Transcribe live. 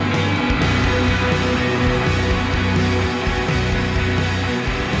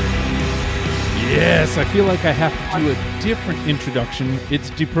Yes, I feel like I have to do a different introduction. It's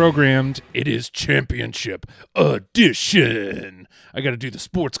deprogrammed. It is Championship Edition. I got to do the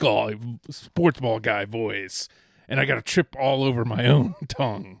sports ball guy voice, and I got to trip all over my own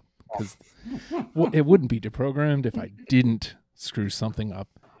tongue because it wouldn't be deprogrammed if I didn't screw something up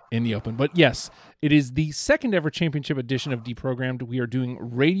in the open. But yes, it is the second ever Championship Edition of Deprogrammed. We are doing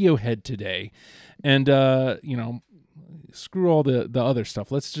Radiohead today, and screw all the other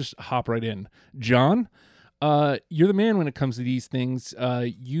stuff. Let's just hop right in. John, you're the man when it comes to these things.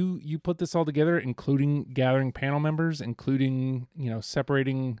 You put this all together, including gathering panel members, including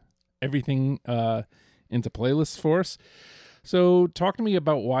separating everything into playlists for us. So talk to me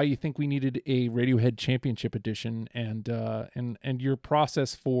about why you think we needed a Radiohead Championship Edition, and your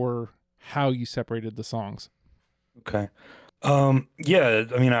process for how you separated the songs. Okay. Yeah,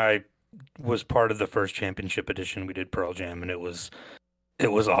 I mean, I was part of the first Championship Edition. We did Pearl Jam, and it was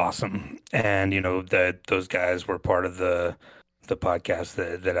awesome. And that those guys were part of the podcast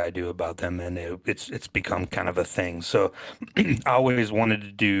that I do about them, and it's become kind of a thing. So I always wanted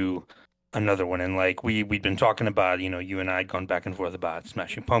to do another one, and like we'd been talking about, you and I gone back and forth about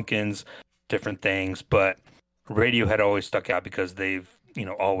Smashing Pumpkins, different things, but Radiohead always stuck out because they've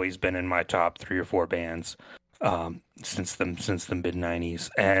always been in my top 3 or 4 bands since the mid 90s.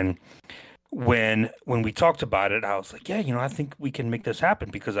 And when we talked about it, I was like, yeah, I think we can make this happen,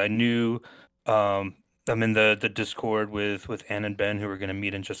 because I knew I'm in the Discord with Ann and Ben, who are going to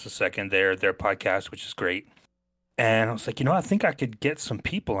meet in just a second, their podcast, which is great. And I was like, I think I could get some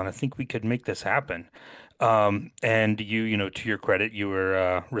people, and I think we could make this happen. And to your credit, you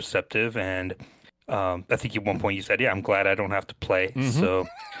were receptive, and I think at one point you said, yeah, I'm glad I don't have to play. Mm-hmm. So,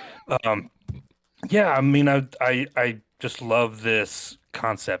 yeah, I mean, I just love this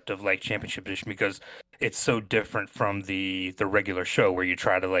concept of like Championship Edition, because it's so different from the regular show where you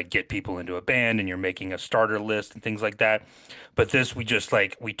try to like get people into a band and you're making a starter list and things like that. But this, we just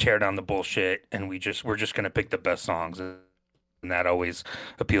we tear down the bullshit, and we're just going to pick the best songs. And that always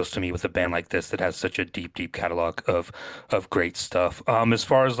appeals to me with a band like this that has such a deep catalog of great stuff. As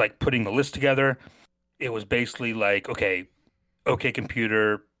far as like putting the list together, it was basically like, okay,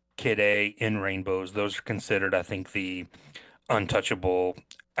 Computer, Kid A, In Rainbows. Those are considered, I think, the untouchable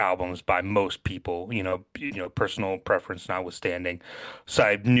albums by most people, personal preference notwithstanding. So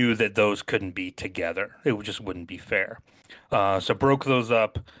I knew that those couldn't be together. It just wouldn't be fair. So broke those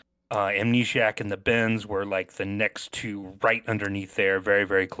up. Amnesiac and the Bends were like the next two right underneath there, very,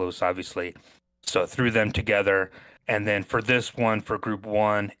 very close, obviously. So threw them together. And then for this one, for group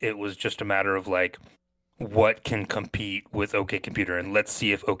one, it was just a matter of like, what can compete with OK Computer, and let's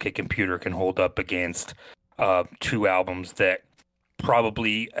see if OK Computer can hold up against 2 albums that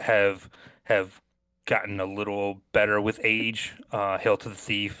probably have gotten a little better with age, Hail to the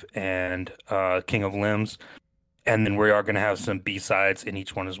Thief and King of Limbs. And then we are going to have some B-sides in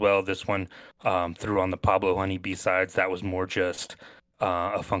each one as well. This one threw on the Pablo Honey B-sides. That was more just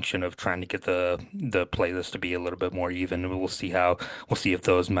a function of trying to get the playlist to be a little bit more even. We'll see if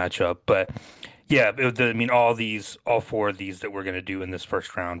those match up. But yeah, I mean, all 4 of these that we're going to do in this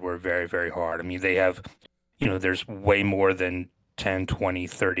first round were very, very hard. I mean, they have, there's way more than 10, 20,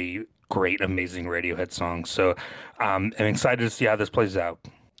 30 great, amazing Radiohead songs. So I'm excited to see how this plays out.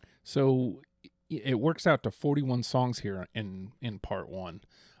 So it works out to 41 songs here in part 1.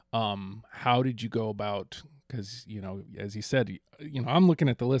 How did you go about, because, as you said, I'm looking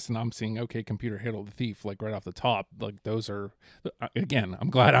at the list and I'm seeing OK Computer, Hail to the Thief, like right off the top. Like those are, again, I'm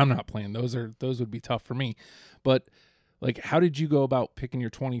glad I'm not playing. Those would be tough for me. But like, how did you go about picking your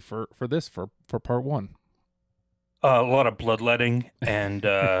 20 for part 1? A lot of bloodletting and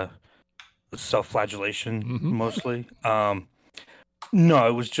self-flagellation, Mm-hmm. mostly. No,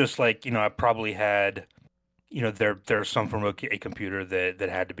 it was just like, I probably had, there's some from a Computer that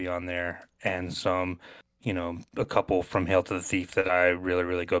had to be on there, and some, a couple from Hail to the Thief that I really,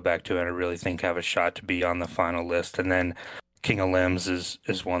 really go back to and I really think have a shot to be on the final list. And then King of Limbs is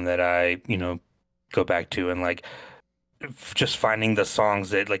one that I, go back to, and like just finding the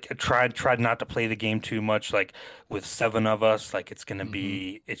songs that like tried not to play the game too much, like with 7 of us, like it's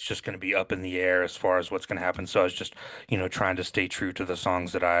just gonna be up in the air as far as what's gonna happen. So I was just trying to stay true to the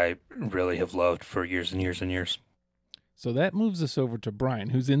songs that I really have loved for years and years and years. So that moves us over to Brian,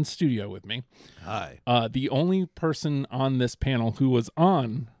 who's in studio with me. Hi. The only person on this panel who was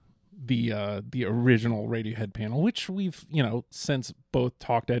on the original Radiohead panel, which we've since both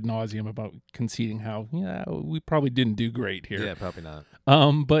talked ad nauseum about conceding how we probably didn't do great here. Yeah, probably not.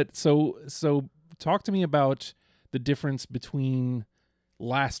 But so talk to me about the difference between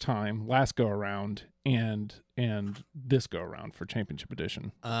last go around and this go around for Championship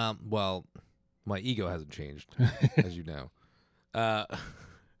Edition. Well, My ego hasn't changed, as you know. Uh,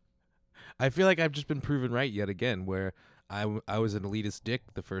 I feel like I've just been proven right yet again, where I was an elitist dick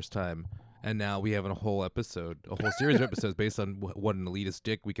the first time, and now we have a whole series of episodes based on what an elitist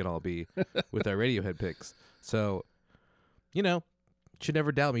dick we can all be with our Radiohead picks. So, should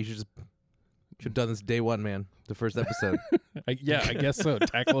never doubt me. You should have done this day one, man. The first episode. I guess so.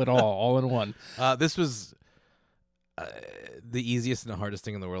 Tackle it all in one. This was the easiest and the hardest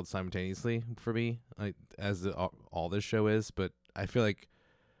thing in the world simultaneously for me, as all this show is. But I feel like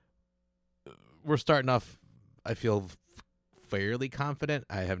we're starting off. I feel fairly confident.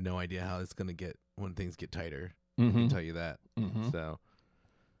 I have no idea how it's going to get when things get tighter. I can tell you that. So,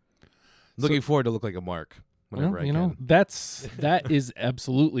 looking forward to look like a mark. Whenever I can. That is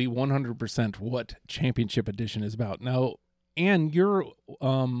absolutely 100% what Championship Edition is about. Now, Anne, you're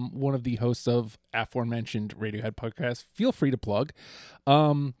one of the hosts of aforementioned Radiohead podcast. Feel free to plug.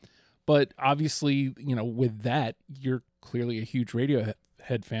 But obviously, with that, you're clearly a huge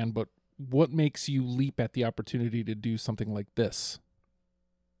Radiohead fan. But what makes you leap at the opportunity to do something like this?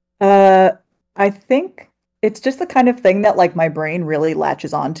 I think it's just the kind of thing that like my brain really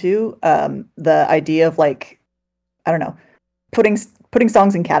latches onto. The idea of like, I don't know, putting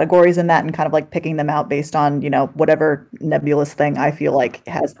songs in categories and that, and kind of like picking them out based on, whatever nebulous thing I feel like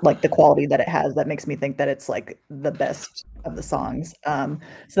has like the quality that it has that makes me think that it's like the best of the songs. So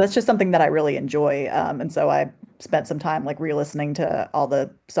that's just something that I really enjoy. And so I spent some time like re-listening to all the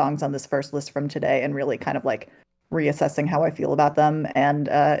songs on this first list from today and really kind of like reassessing how I feel about them. And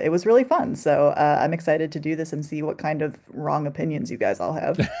it was really fun. So I'm excited to do this and see what kind of wrong opinions you guys all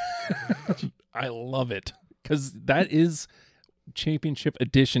have. I love it. Because that is Championship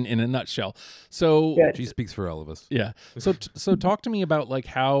Edition in a nutshell. So Good. She speaks for all of us. Yeah. So talk to me about like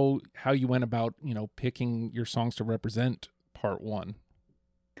how you went about picking your songs to represent part one.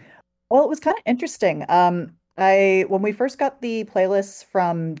 Well, it was kind of interesting. When we first got the playlists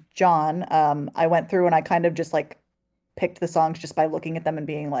from John, I went through and I kind of just like picked the songs just by looking at them and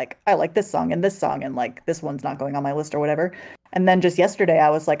being like, I like this song, and like this one's not going on my list or whatever. And then just yesterday,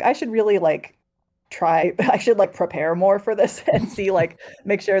 I was like, I should really like I should like prepare more for this and see like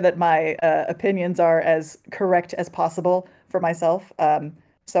make sure that my opinions are as correct as possible for myself.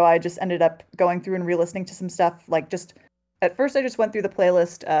 So I just ended up going through and re-listening to some stuff. Like just at first I just went through the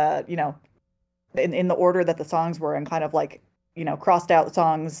playlist, in the order that the songs were, and kind of like, crossed out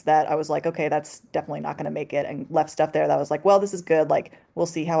songs that I was like, okay, that's definitely not going to make it, and left stuff there that was like, well, this is good. Like, we'll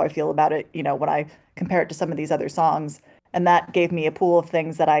see how I feel about it, when I compare it to some of these other songs. And that gave me a pool of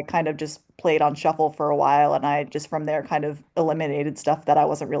things that I kind of just played on shuffle for a while. And I just from there kind of eliminated stuff that I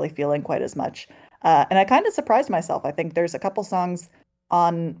wasn't really feeling quite as much. And I kind of surprised myself. I think there's a couple songs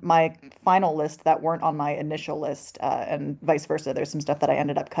on my final list that weren't on my initial list, and vice versa. There's some stuff that I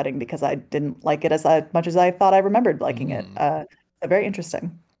ended up cutting because I didn't like it as much as I thought I remembered liking it. So very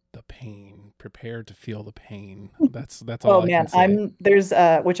interesting. The pain. Prepare to feel the pain. That's all. Oh man, there's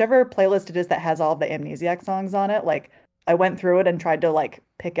whichever playlist it is that has all of the Amnesiac songs on it. Like I went through it and tried to like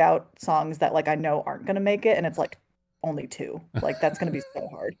pick out songs that like I know aren't gonna make it, and it's like only two. Like that's gonna be so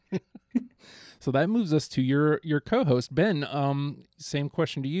hard. So that moves us to your co-host Ben. Same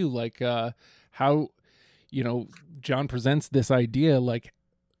question to you. Like how John presents this idea. Like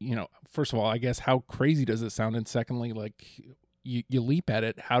first of all, I guess how crazy does it sound, and secondly, like you leap at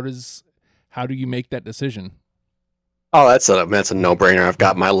it. How do you make that decision? Oh, that's a no-brainer. I've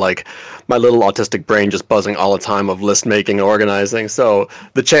got my little autistic brain just buzzing all the time of list making and organizing. So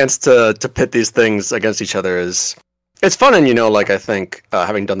the chance to pit these things against each other it's fun. And I think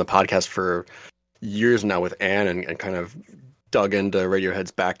having done the podcast for years now with Anne and kind of dug into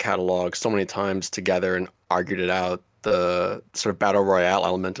Radiohead's back catalog so many times together and argued it out, the sort of battle royale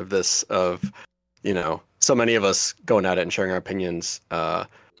element of this, of so many of us going at it and sharing our opinions.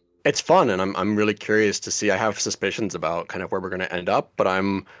 It's fun, and I'm really curious to see. I have suspicions about kind of where we're going to end up, but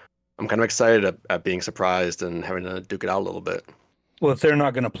I'm kind of excited at being surprised and having to duke it out a little bit. Well, if they're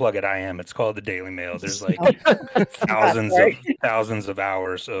not going to plug it, I am. It's called the Daily Mail. There's like thousands of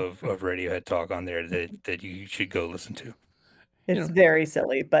hours of Radiohead talk on there that you should go listen to. It's very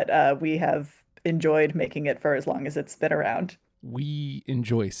silly, but we have enjoyed making it for as long as it's been around. We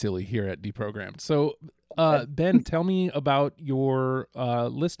enjoy silly here at Deprogrammed. So Ben, tell me about your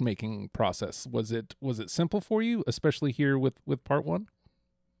list making process. Was it simple for you, especially here with part one?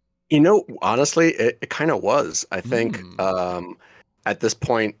 Honestly, it kind of was. I think at this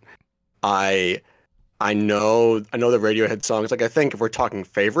point, I know the Radiohead songs. Like I think if we're talking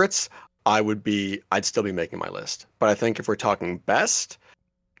favorites, I'd still be making my list. But I think if we're talking best,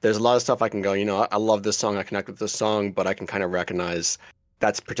 there's a lot of stuff I can go, I love this song, I connect with this song, but I can kind of recognize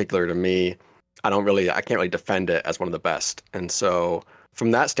that's particular to me. I can't really defend it as one of the best. And so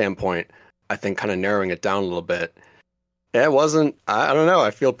from that standpoint, I think kind of narrowing it down a little bit, it wasn't, I don't know.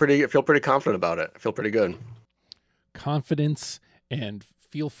 I feel pretty confident about it. I feel pretty good. Confidence, and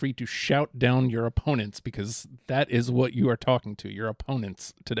feel free to shout down your opponents, because that is what you are talking to, your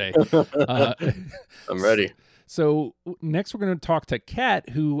opponents today. I'm ready. So next we're going to talk to Kat,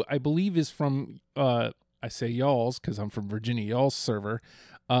 who I believe is from, I say y'all's because I'm from Virginia, y'all's server.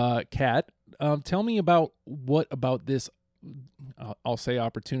 Kat, tell me about what about this, I'll say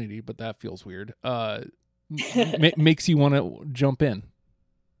opportunity, but that feels weird, makes you want to jump in.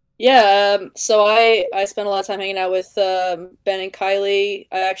 Yeah, so I spent a lot of time hanging out with Ben and Kylie.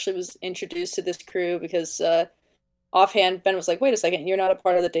 I actually was introduced to this crew because offhand, Ben was like, wait a second, you're not a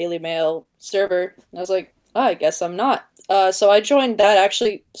part of the Daily Mail server. And I was like, oh, I guess I'm not. So I joined that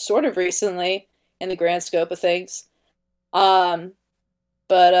actually sort of recently in the grand scope of things.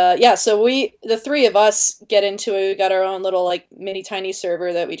 Yeah, so the three of us get into it. We got our own little like mini tiny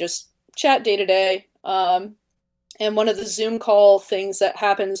server that we just chat day to day. And one of the Zoom call things that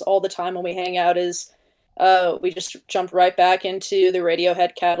happens all the time when we hang out is we just jumped right back into the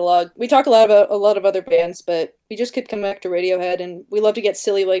Radiohead catalog. We talk a lot about a lot of other bands, but we just could come back to Radiohead, and we love to get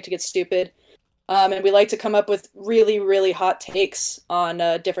silly, we like to get stupid. And we like to come up with really, really hot takes on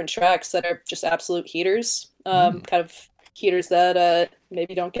different tracks that are just absolute heaters. Kind of heaters that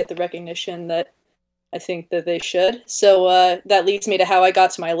maybe don't get the recognition that I think that they should. So that leads me to how I got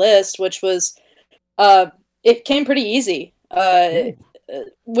to my list, which was it came pretty easy,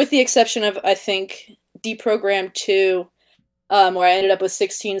 with the exception of, I think, Deprogram 2, where I ended up with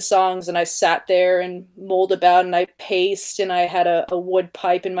 16 songs, and I sat there and mulled about, and I paced, and I had a wood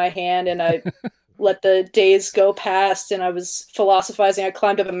pipe in my hand, and I let the days go past, and I was philosophizing. I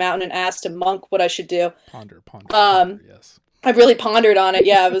climbed up a mountain and asked a monk what I should do. Ponder, yes. I really pondered on it.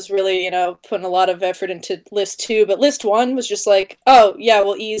 Yeah, I was really, putting a lot of effort into list 2, but list 1 was just like, oh, yeah,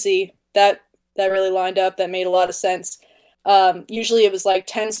 well, easy. That really lined up. That made a lot of sense. Usually it was like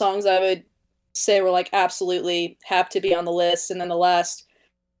 10 songs I would say were like absolutely have to be on the list. And then the last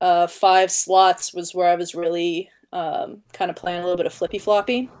 5 slots was where I was really kind of playing a little bit of flippy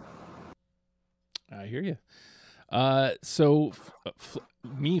floppy. I hear you. So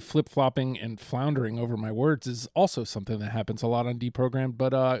me flip-flopping and floundering over my words is also something that happens a lot on Deprogrammed,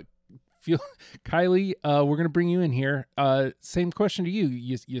 but Kylie, we're going to bring you in here. Same question to you.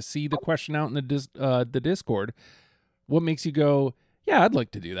 You see the question out in the Discord. What makes you go, yeah, I'd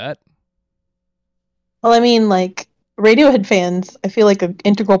like to do that? Well, I mean, like, Radiohead fans, I feel like an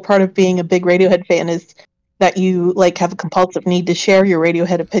integral part of being a big Radiohead fan is that you, like, have a compulsive need to share your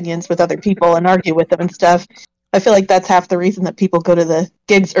Radiohead opinions with other people and argue with them and stuff. I feel like that's half the reason that people go to the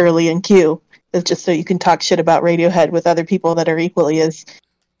gigs early in queue, is just so you can talk shit about Radiohead with other people that are equally as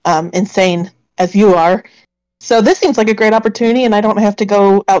insane as you are. So this seems like a great opportunity, and I don't have to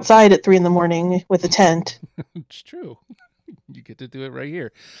go outside at 3 a.m. with a tent. It's true. You get to do it right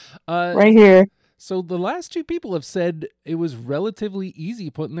here. Right here. So the last 2 people have said it was relatively easy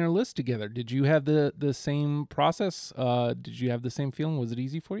putting their list together. Did you have the same process? Did you have the same feeling? Was it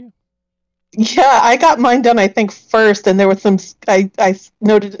easy for you? Yeah, I got mine done, I think, first, and there was I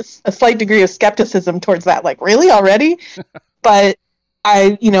noted a slight degree of skepticism towards that. Like, really? Already? But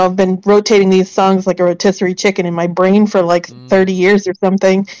I've been rotating these songs like a rotisserie chicken in my brain for like 30 years or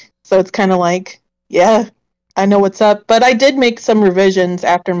something. So it's kind of like, yeah, I know what's up. But I did make some revisions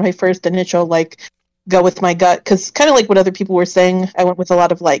after my first initial, like, go with my gut. Because kind of like what other people were saying, I went with a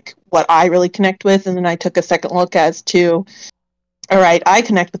lot of, like, what I really connect with. And then I took a second look as to, all right, I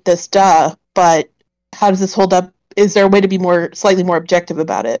connect with this, but how does this hold up? Is there a way to be slightly more objective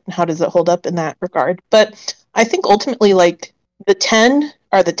about it? And how does it hold up in that regard? But I think ultimately, like, the 10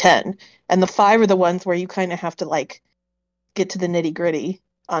 are the 10, and the 5 are the ones where you kind of have to, like, get to the nitty gritty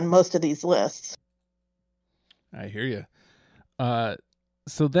on most of these lists. I hear you.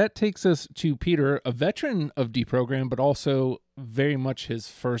 So that takes us to Peter, a veteran of Deprogram, but also very much his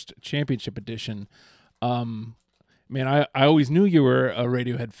first championship edition. Man, I always knew you were a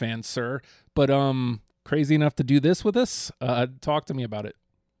Radiohead fan, sir, but crazy enough to do this with us? Talk to me about it.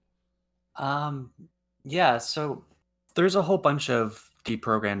 Yeah, so there's a whole bunch of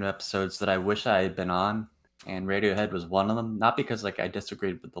deprogrammed episodes that I wish I had been on, and Radiohead was one of them. Not because like I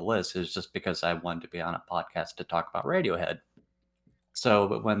disagreed with the list, it's just because I wanted to be on a podcast to talk about Radiohead.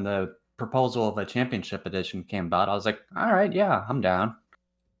 So when the proposal of a championship edition came about, I was like, all right, yeah, I'm down.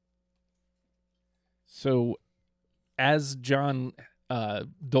 So as John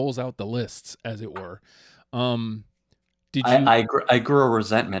doles out the lists, as it were, did you... I grew a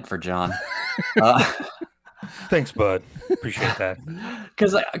resentment for John. Thanks, bud. Appreciate that.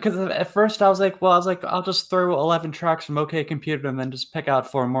 Because at first I was like, I'll just throw 11 tracks from OK Computer and then just pick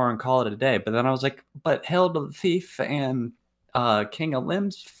out 4 more and call it a day. But then I was like, but Hail to the Thief and King of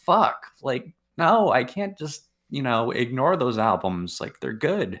Limbs, fuck. Like, no, I can't just, ignore those albums. Like, they're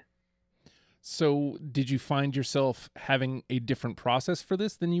good. So did you find yourself having a different process for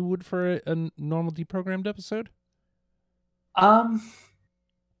this than you would for a normal deprogrammed episode?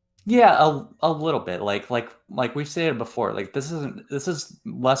 Yeah, a little bit. Like we've stated before, like this is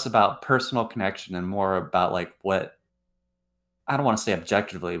less about personal connection and more about like what I don't want to say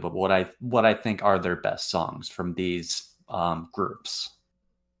objectively, but what I think are their best songs from these groups.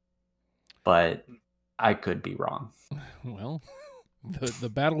 But I could be wrong. Well, the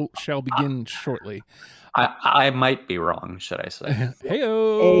battle shall begin shortly. I might be wrong, should I say?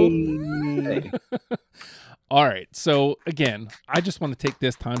 Hey-o! Hey. All right. So again, I just want to take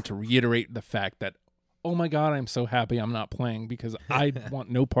this time to reiterate the fact that, oh my God, I'm so happy I'm not playing because I want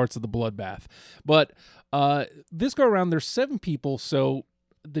no parts of the bloodbath. But this go around, there's 7 people, so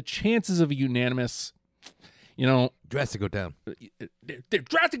the chances of a unanimous, Drastic go down.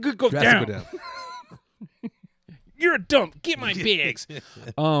 Drastic could go Drastic down. go down. You're a dump. Get my bags.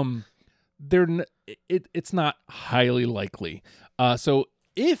 It's not highly likely. So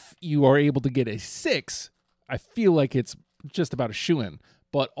if you are able to get a 6, I feel like it's just about a shoo-in.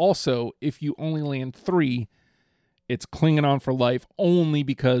 But also, if you only land 3, it's clinging on for life only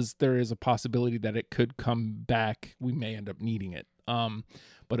because there is a possibility that it could come back. We may end up needing it.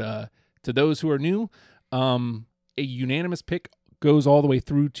 But to those who are new, a unanimous pick goes all the way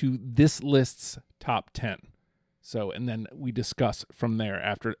through to this list's top 10. So, and then we discuss from there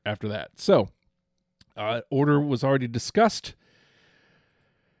after that. So, order was already discussed.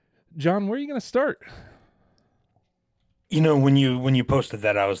 John, where are you going to start? When you posted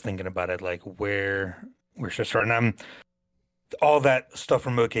that, I was thinking about it, like where should I start? And all that stuff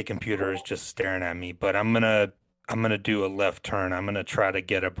from OK Computer is just staring at me. But I'm gonna do a left turn. I'm gonna try to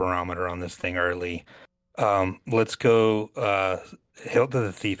get a barometer on this thing early. Let's go. Hail to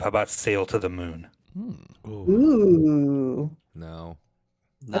the Thief. How about Sail to the Moon? Ooh. No.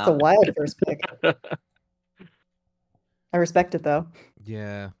 That's a wild first pick. I respect it though.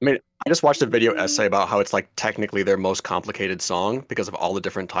 Yeah. I mean, I just watched a video essay about how it's like technically their most complicated song because of all the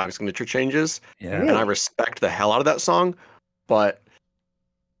different time signature changes. Yeah. And I respect the hell out of that song, but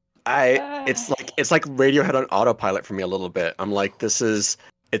it's like Radiohead on autopilot for me a little bit. I'm like, it's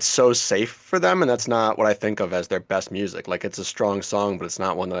so safe for them, and that's not what I think of as their best music. Like, it's a strong song, but it's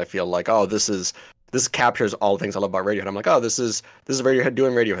not one that I feel like, oh, this captures all the things I love about Radiohead. I'm like, oh, this is Radiohead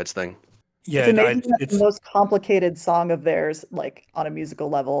doing Radiohead's thing. Yeah, It's amazing that the most complicated song of theirs, like on a musical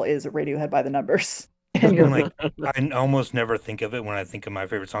level, is Radiohead by the Numbers. And you're like, I almost never think of it when I think of my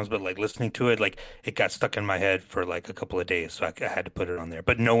favorite songs, but like listening to it, like it got stuck in my head for like a couple of days, so I had to put it on there.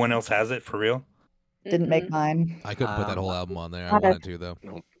 But no one else has it for real. didn't make mine. I couldn't put that whole album on there. I wanted to, though.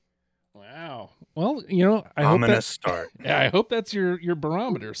 Wow. Well, I I'm hope gonna that start. Yeah, I hope that's your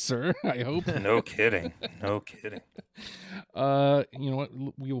barometer, sir. I hope. No kidding. No kidding. You know what?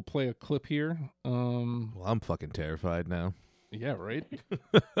 We will play a clip here. Well, I'm fucking terrified now. Yeah, right.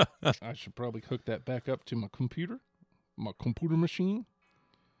 I should probably hook that back up to my computer machine.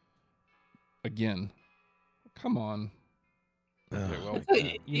 Again, come on. Okay, well,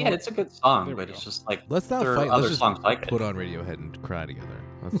 It's a good song, There we but it's go. just like Let's not there are fight. other Let's just songs like put it. on Radiohead and cry together.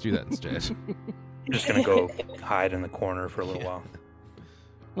 Let's do that instead. I'm just gonna go hide in the corner for a little while.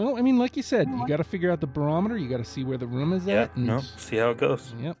 Well, I mean, like you said, you got to figure out the barometer. You got to see where the room is Yeah, at. And, no, see how it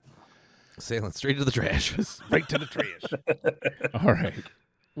goes. Yep. Sailing straight to the trash. Right to the trash. All right.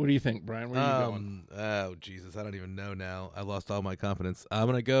 What do you think, Brian? Where are you going? Oh, Jesus. I don't even know now. I lost all my confidence. I'm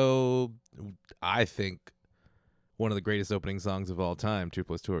going to go, I think, one of the greatest opening songs of all time, 2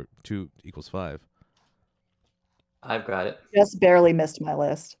 + 2 = 5. I've got it. Just barely missed my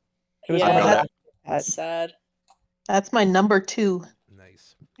list. It was Yeah. one of got that. Sad. That's my number 2.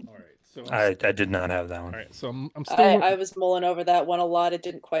 Nice. All right. So I did not have that all one. right. So I'm still. I was mulling over that one a lot. It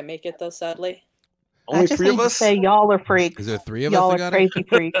didn't quite make it though, sadly. Only I just 3 need of to us? say y'all are freaks. Is there 3 of y'all us are that got it? crazy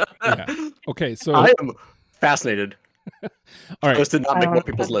freaks. Yeah. Okay. So I am fascinated. all I right. just did not I make don't, more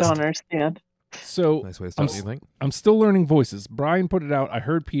people's I list. don't understand. So Nice way to I'm start, you think? I'm still learning voices. Brian put it out. I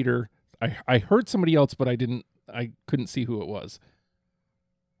heard Peter. I heard somebody else, but I couldn't see who it was.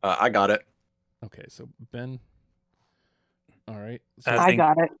 I got it. Okay. So Ben. All right. I I think-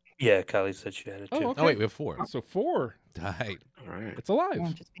 got it. Yeah, Kylie said she had it too. Oh, okay. Oh, wait, we have 4. So 4. Tight. All right. It's alive.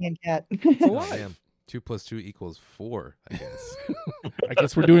 Oh, just being cat. It's Oh, alive. damn. 2 + 2 = 4, I guess. I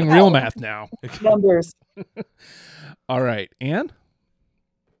guess we're doing real math now. Numbers. All right. And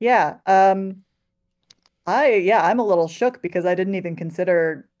Yeah. I'm a little shook because I didn't even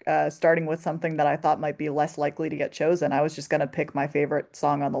consider starting with something that I thought might be less likely to get chosen. I was just gonna pick my favorite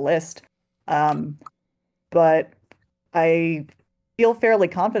song on the list. Um, but I feel fairly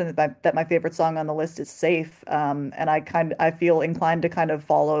confident that my favorite song on the list is safe. And I feel inclined to kind of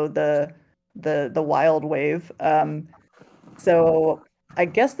follow the wild wave. So I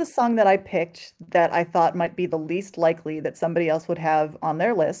guess the song that I picked that I thought might be the least likely that somebody else would have on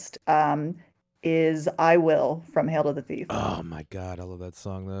their list is "I Will" from Hail to the Thief. Oh my god, I love that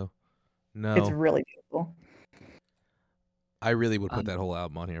song though. It's No, really beautiful. I really would put that whole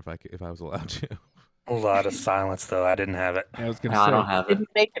album on here if I was allowed to. A lot of silence, though. I didn't have it. I was gonna No, I say don't have it. Didn't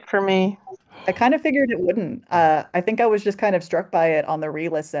make it for me. I kind of figured it wouldn't. I think I was just kind of struck by it on the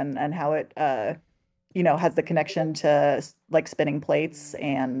re-listen and how it has the connection to like spinning plates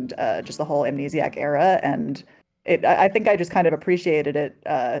and just the whole Amnesiac era. And I think I just kind of appreciated it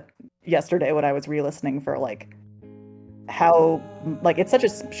yesterday when I was re-listening for like how like it's such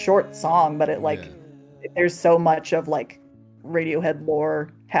a short song, but it like there's so much of like Radiohead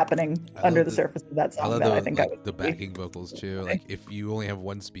lore happening under the surface of that I song love that I think the backing vocals too. Like if you only have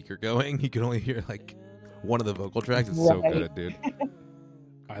one speaker going, you can only hear like one of the vocal tracks. It's so Right. good, dude.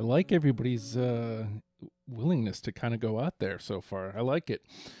 I like everybody's willingness to kind of go out there so far. I like it.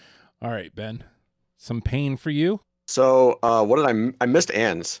 All right, Ben, some pain for you. So, what did I missed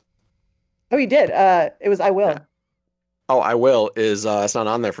Anne's. Oh, you did. It was "I Will." Oh, I Will is it's not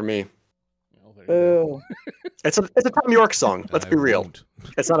on there for me. Oh, there you go. Boo. It's a Tom York song. Let's I be real. won't.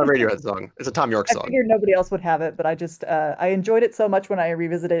 It's not a Radiohead song. It's a Tom York I song. figured nobody else would have it, but I just I enjoyed it so much when I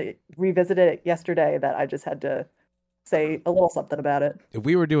revisited it yesterday that I just had to say a little something about it. If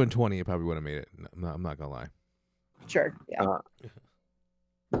we were doing 20, it probably would have made it. I'm not gonna lie. Sure. Yeah.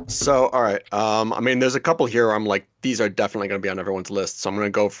 So, all right. I mean, there's a couple here where I'm like, these are definitely going to be on everyone's list. So I'm going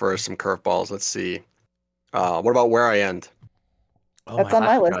to go for some curveballs. Let's see. What about Where I End? Oh That's on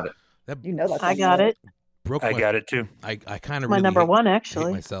my list. got it. That You know that's I on got my it. broke I my. got it too. I kind of My really number hate, one, hate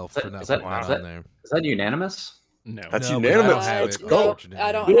actually. myself Is for that- not is that- putting that is on there. Is that unanimous? No. That's No, but I unanimous. don't have Let's it, go. unfortunately.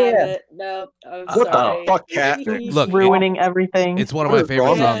 I don't Yeah. have it. No, I'm What sorry. the fuck, Cat? Look, Ruining everything. It's one of What my is favorite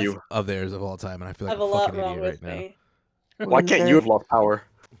wrong with songs you? of theirs of all time, and I feel I like have a a lot fucking wrong idiot with right me. Why can't you have lost power?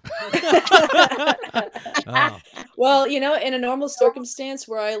 now. Oh, Well, in a normal circumstance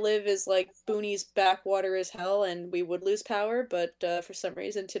where I live is like Booney's backwater is hell and we would lose power, but for some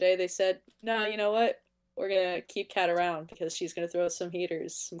reason today they said, no, you know what? We're going to keep Kat around because she's going to throw some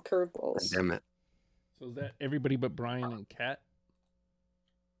heaters, some curveballs. Damn it. So is that everybody but Brian and Kat?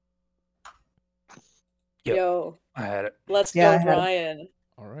 Yep. Yo, I had it. let's Yeah, I go, had it. Brian.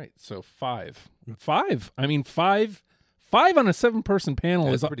 All right, so five. I mean, five on a 7-person panel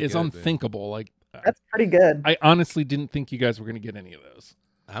That's is pretty is good, man. unthinkable. Like, That's pretty good. I honestly didn't think you guys were going to get any of those.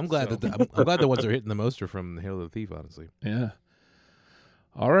 I'm glad So- that I'm glad the ones that are hitting the most are from the Hail of the Thief. Honestly, Yeah.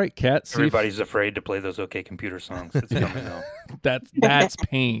 All right, Kat. See if- Everybody's afraid to play those OK Computer songs. It's coming out. that's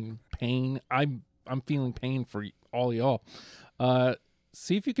pain. Pain. I'm feeling pain for all y'all.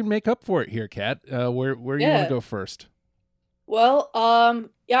 See if you can make up for it here, Kat. Where you want Yeah. to go first? Well,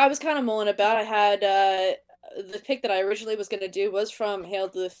 yeah, I was kind of mulling about. I had the pick that I originally was going to do was from Hail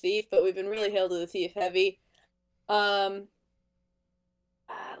to the Thief, but we've been really Hail to the Thief heavy.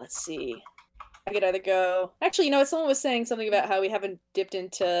 Let's see. I could either go. Actually, someone was saying something about how we haven't dipped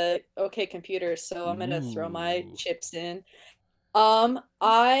into OK Computer, so I'm gonna throw my Ooh. chips in.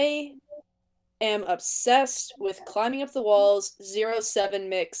 I am obsessed with Climbing Up the Walls 07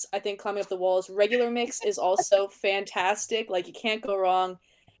 mix. I think Climbing Up the Walls regular mix is also fantastic. Like, you can't go wrong.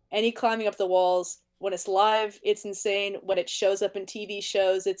 Any Climbing Up the Walls, when it's live, it's insane. When it shows up in TV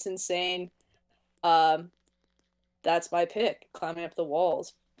shows, it's insane. That's my pick, Climbing Up the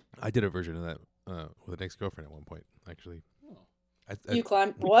Walls. I did a version of that with an ex-girlfriend at one point. Actually, You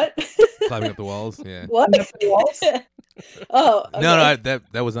climb what? climbing up the walls. Yeah. What? Climbing Up the Walls? Oh, okay. No,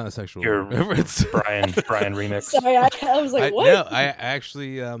 that was not a sexual Your reference. Brian remix. Sorry, I was like, what? No, I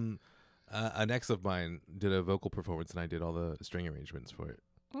actually an ex of mine did a vocal performance, and I did all the string arrangements for it.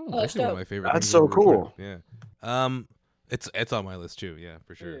 Oh, Oh, Actually, one of dope. my favorite. That's things so I've ever recorded. cool. Yeah. It's on my list too. Yeah,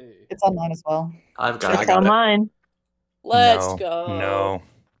 for sure. It's on mine as well. I've got I It's it. got on it. mine. Let's No, go. No.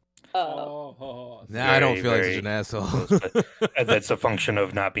 Nah, I don't Very, feel like very such an asshole. close, but that's a function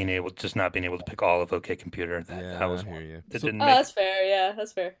of not being able to pick all of OK Computer. Yeah, That was I hear one. you. That So- didn't Oh, make that's fair. Yeah,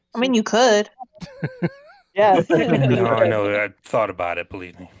 that's fair. I mean, you could. Yeah. No, I know. I thought about it.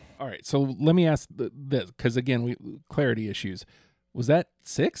 Believe me. All right, so let me ask this because again, clarity issues. Was that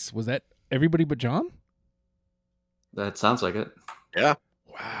 6? Was that everybody but John? That sounds like it. Yeah.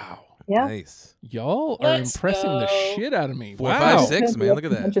 Wow, Yeah. Nice. y'all are Let's impressing the go. shit out of me. 4, wow. 5, 6, man. Look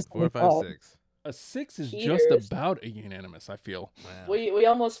at that. Just 4, 5, like 6. A 6 is Heaters. just about a unanimous, I feel. Wow. We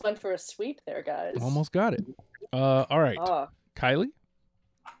almost went for a sweep there, guys. Almost got it. All right. Ah. Kylie?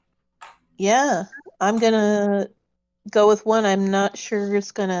 Yeah, I'm gonna go with one I'm not sure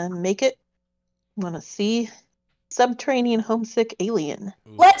is gonna make it. I'm gonna see Subterranean Homesick Alien.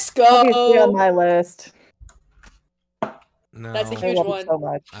 Ooh. Let's Obviously on go. my list. No, That's a I huge love one. it so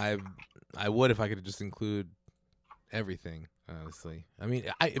much. I would if I could just include everything. Honestly, I mean,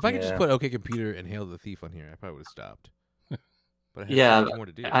 if I could just Yeah. put OK Computer and Hail the Thief on here, I probably would have stopped. But I had Yeah, so much more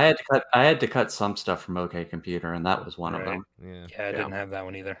to do. I had to cut some stuff from OK Computer, and that was one of Right. them. Yeah. Yeah, I didn't have that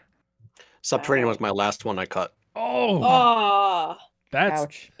one either. Subterranean Wow. was my last one I cut. Oh, Ah, that's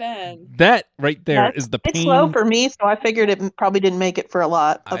Ouch. Ben. that right there is the It's pain. low for me, so I figured it probably didn't make it for a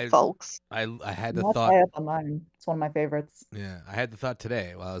lot of I- folks. I had the That's thought. high up on mine. It's one of my favorites. Yeah, I had the thought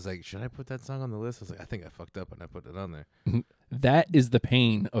today. While I was like, should I put that song on the list? I was like, I think I fucked up and I put it on there. That is the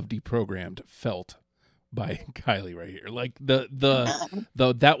pain of deprogrammed felt by Kylie right here. Like the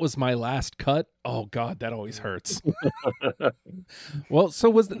that was my last cut. Oh God, that always hurts. Well,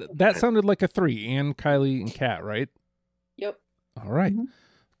 so that sounded like a 3, and Kylie and Kat, right? Yep. All right. Mhm.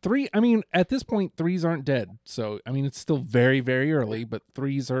 3, I mean, at this point, 3s aren't dead. So, I mean, it's still very, very early, but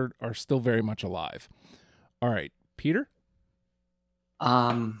 3s are still very much alive. All right. Peter?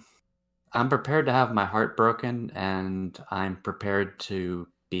 I'm prepared to have my heart broken, and I'm prepared to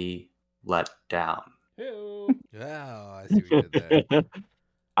be let down. Oh, I see what you did there.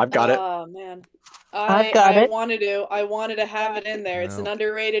 I've got it. Oh man, I've got I it. wanted to have it in there. It's an No.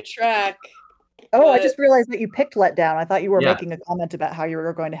 underrated track. Oh, I But- just realized that you picked Let Down. I thought you were Yeah. making a comment about how you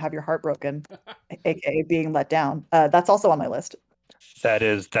were going to have your heart broken, aka being let down. That's also on my list. That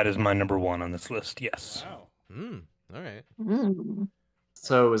is my number 1 on this list. Yes. Wow. All right. Mm.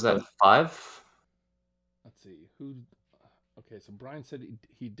 So is that 5? Let's see. Okay, so Brian said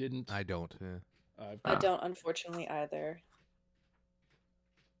he didn't. I don't. Yeah. I've I got- don't, unfortunately, either.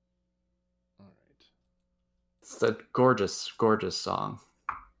 All right. It's a gorgeous, gorgeous song.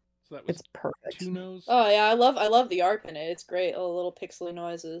 So that was It's perfect. 2 no's. Oh yeah, I love the ARP in it. It's great. All the little pixely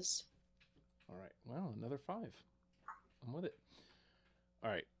noises. All right. Well, another 5. I'm with it.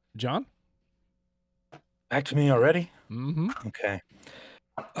 All right. John? Back to me already? Mm-hmm. Okay.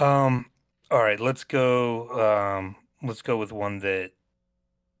 All right, let's go with one that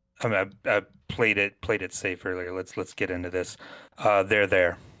I mean I played it safe earlier. Let's get into this. They're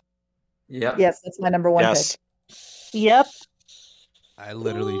there. Yep. Yes, that's my number 1 Yes. Yep. I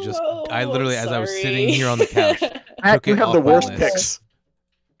literally Oh, as I was sitting sorry. here on the couch, Matt, took you it have off the my worst list. picks.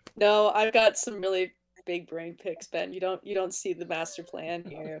 No, I've got some really big brain picks, Ben. You don't see the master plan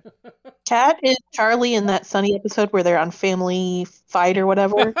here. Kat is Charlie in that Sunny episode where they're on Family Fight or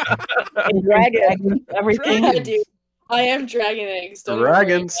whatever. And Dragon. everything. Dragon. Dude, I am dragon eggs. Don't even worry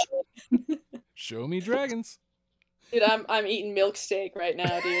Dragons. about it. Show me dragons. Dude, I'm eating milk steak right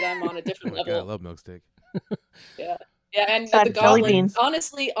now, dude. I'm on a Oh different my God, I level. love milk steak. Yeah, and Side the of jelly goblins. beans.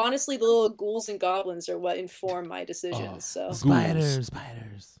 Honestly, the little ghouls and goblins are what inform my decisions. So Spiders.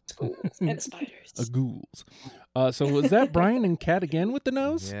 ghouls and spiders. Ghouls. So was that Brian and Kat again with the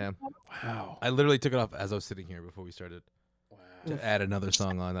nose? Yeah, Wow. I literally took it off as I was sitting here before we started Wow. to add another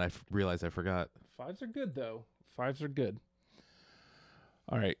song on that realized I forgot. 5s are good though. 5s are good.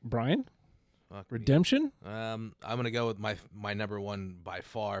 All right, Brian. Fuck me. Redemption. I'm gonna go with my number 1 by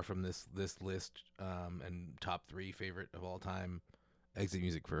far from this list, and top 3 favorite of all time, exit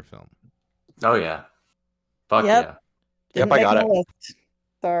music for a film. Oh yeah. Fuck Yep. yeah. Yep, Didn't I make got my it. list.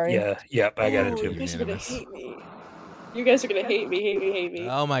 Sorry. Yeah, yep, I got it Oh, too. You guys are gonna Unanimous. hate me. You guys are gonna hate me.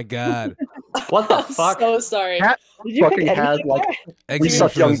 Oh my God! What the I'm fuck? so sorry. Kat Did you pick fucking had anything like Exit We music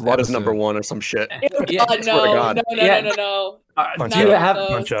Suck for Young this Blood as episode. number 1 or some shit. Oh, Yeah, God, swear to no, God. no. Punch Do you up. have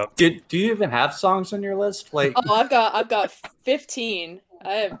Punch up. do you even have songs on your list? Like Oh, I've got 15.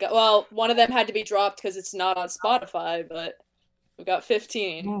 Well, one of them had to be dropped because it's not on Spotify, but we've got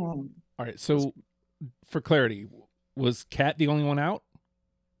 15. All right. So, for clarity, was Kat the only one out?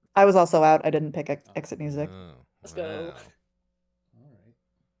 I was also out. I didn't pick exit music. Oh, Let's go.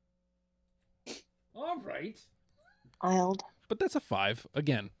 wow. All right. Wild. But that's a 5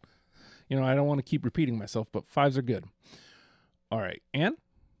 again. You know, I don't want to keep repeating myself, but 5s are good. All right, Anne.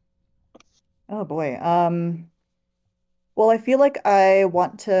 Oh boy. Well, I feel like I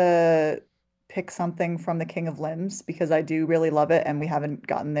want to pick something from The King of Limbs because I do really love it and we haven't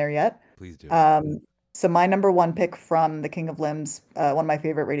gotten there yet. Please do. So my number 1 pick from The King of Limbs, one of my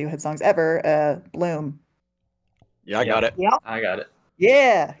favorite Radiohead songs ever, Bloom. Yeah, I got it. I got it.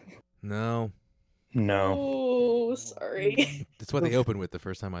 Yeah. No, No. Oh, sorry. that's what they opened with the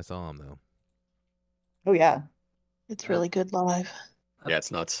first time I saw them, though. Oh yeah. It's really good live. Yeah,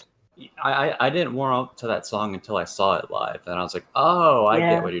 it's nuts. I didn't warm up to that song until I saw it live, and I was like, oh, I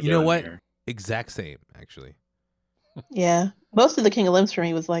Yeah. get what you're You doing know what? here. Exact same, actually. Yeah. Most of the King of Limbs for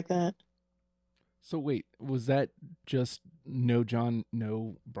me was like that. So wait, was that just no John,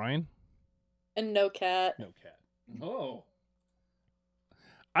 no Brian? And no cat. No Cat. Oh.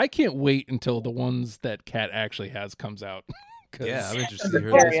 I can't wait until the ones that Cat actually has comes out. 'Cause- Yeah, I'm interested to hear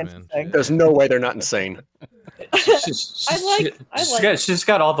Very this, man. interesting. There's no way they're not insane. She's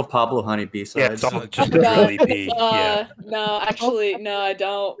got all the Pablo Honey B Yeah, sides. it's all just No, really be. Yeah. no, actually, no, I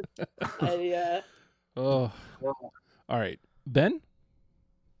don't. Oh. All right. Ben?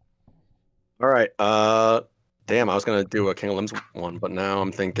 All right. Damn, I was gonna do a King of Limbs one, but now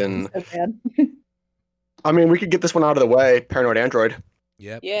I'm thinking. So bad. I mean, we could get this one out of the way. Paranoid Android.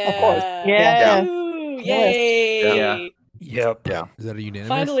 Yep. Yeah. Of course. Yeah. Woo, yay. Yeah. Yep. Yeah. Is that a unanimous?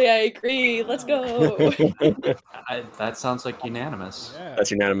 Finally, I agree. Let's go. That sounds like unanimous. Yeah.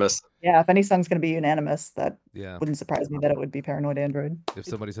 That's unanimous. Yeah, if any song's going to be unanimous, that Yeah. wouldn't surprise me that it would be Paranoid Android. If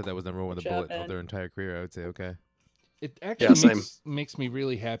somebody said that was number one with a Good job, bullet of Ben. their entire career, I would say okay. It Yeah, actually same. makes me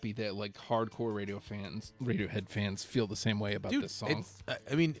really happy that like hardcore Radiohead fans feel the same way about Dude, this song.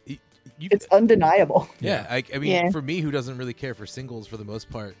 I mean, you. It's undeniable. Yeah, I mean, Yeah. for me, who doesn't really care for singles for the most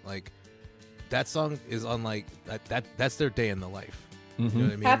part, like that song is unlike that. That's their day in the life. You know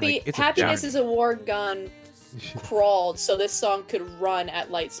what I mean? Like, it's a Happiness journey. is a war gun crawled, so this song could run at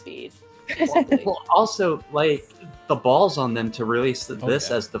light speed. Basically. Well, also, like, the balls on them to release this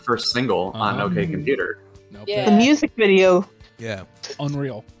yeah. as the first single on Uh-huh. OK Computer. Nope, Yeah. The music video. Yeah,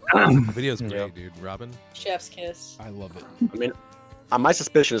 unreal. the video's great, Yep. dude. Robin, Chef's kiss. I love it. I mean, my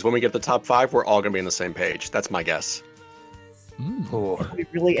suspicion is when we get the top 5, we're all gonna be on the same page. That's my guess. Mm. Cool. It'd be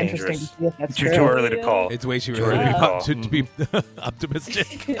really interesting to Dangerous. see if that's Too true. early to call. it's way too Too early early to call. to be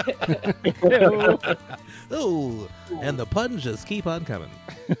optimistic. Oh, and the puns just keep on coming.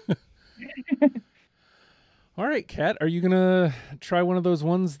 All right, Kat, are you gonna try one of those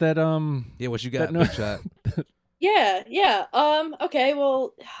ones that Yeah, what you got? no- Big shot. Yeah. Okay,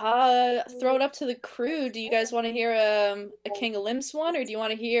 well, throw it up to the crew. Do you guys want to hear a King of Limbs one, or do you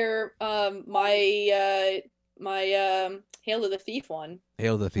want to hear my Hail to the Thief one?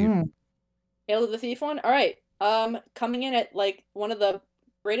 Hail the thief. Hmm. Hail to the Thief one? All right. Coming in at like one of the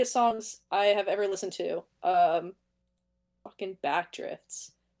greatest songs I have ever listened to. Fucking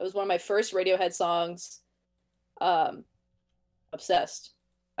Backdrifts. It was one of my first Radiohead songs. Obsessed.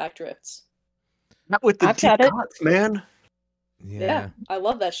 Backdrifts. Not with the I've deep got it. cuts, man. Yeah, I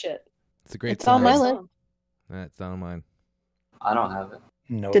love that shit. it's a great It's song. on my Great list. song. That's not on mine. I don't have it.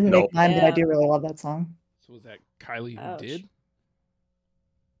 No. Didn't Nope. make mine, but I Yeah. do really love that song. So was that Kylie who Ouch. did?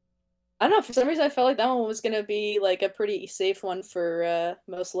 I don't know. For some reason, I felt like that one was gonna be like a pretty safe one for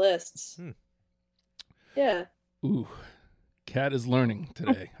most lists. Hmm. Yeah, Ooh, Kat is learning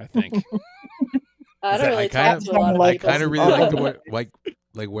today. I think. I don't really I talk kind to a lot of I people. kind of really like the way,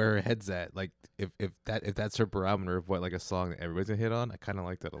 like where her head's at. Like if that's her barometer of what like a song that everybody's gonna hit on, I kind of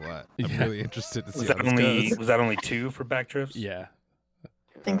like that a lot. I'm Yeah. really interested to see Was how that this only goes. was that only 2 for Backdrifts? Yeah.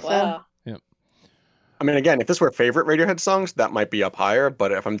 I think so. Wow. I mean, again, if this were favorite Radiohead songs, that might be up higher.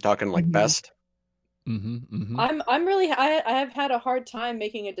 But if I'm talking like Mhm. best, Mm-hmm. Mm-hmm. I'm really I have had a hard time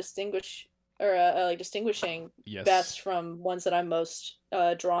making a distinguishing Yes. best from ones that I'm most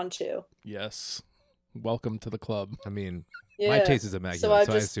drawn to. Yes. Welcome to the club. I mean, Yeah, my taste is immaculate, so, I I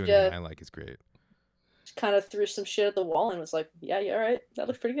just, assume anything I like is great. kind of threw some shit at the wall and was like, yeah, all right, that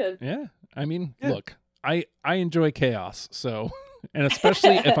looks pretty good. Yeah. I mean, Yeah. look, I enjoy chaos, so and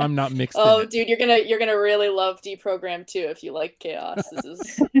especially if I'm not mixed Oh, in it. dude, you're gonna really love Deprogram too if you like chaos. This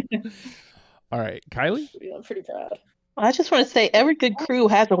is All right, Kylie? I'm pretty proud. I just want to say every good crew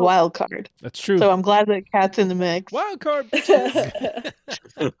has a wild card. That's true. So I'm glad that Cat's in the mix. Wild card.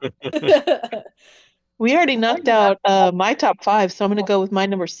 We already knocked out my top 5, so I'm going to go with my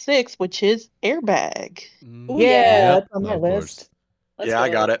number 6, which is Airbag. Mm. Ooh, Yeah, yeah. that's on my Of course. list. Let's yeah, I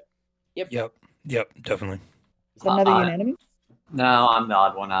go. got it. Yep, definitely. Is that another Uh, unanimous? No, I'm the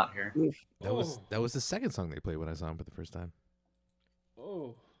odd one out here. That was the second song they played when I saw him for the first time.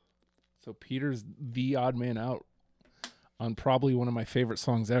 Oh. So Peter's the odd man out on probably one of my favorite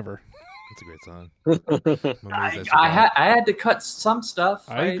songs ever. It's a great song. I'm amazed I had to cut some stuff.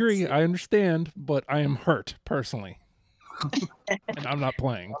 I agree. I understand, but I am hurt personally. And I'm not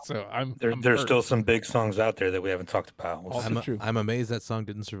playing, so I'm There's hurt. still some big songs out there that we haven't talked about. We'll Also see. true. I'm amazed that song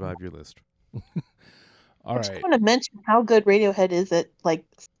didn't survive your list. All I just right. want to mention how good Radiohead is at like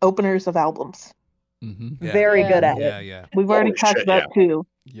openers of albums. Mm-hmm. Yeah. Very Yeah. good at Yeah, it. yeah. We've already Holy talked shit, about 2.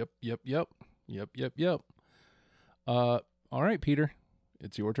 Yep. All right, Peter.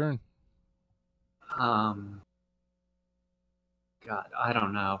 It's your turn. God, I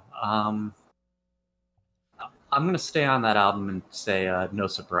don't know. I'm gonna stay on that album and say No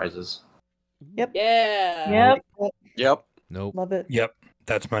Surprises. Yep. Yeah. Yep. Yep. Nope. Love it. Yep,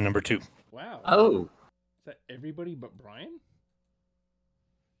 that's my number 2. Wow. Oh, Is that everybody but Brian?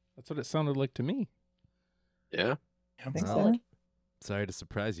 That's what it sounded like to me. Yeah. I think Well, so. sorry to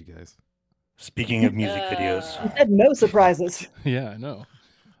surprise you guys. Speaking of music videos, You said no surprises. Yeah, I know.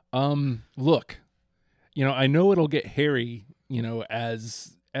 Look, I know it'll get hairy,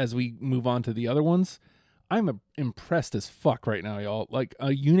 as we move on to the other ones. I'm impressed as fuck right now, y'all. Like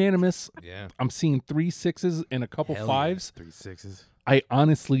a unanimous. Yeah. I'm seeing 3 6s and a couple Hell 5s. Yeah. 3 6s. I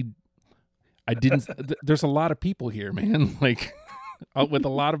honestly, I didn't. There's a lot of people here, man. Like, with a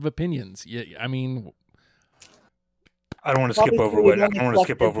lot of opinions. Yeah, I mean, I don't want to skip Obviously, over we've what I only don't want to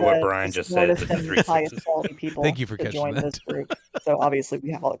skip selected over what the Brian just said. smartest The and 3 highest 6s. quality people Thank you for to catching join that. this group. So obviously,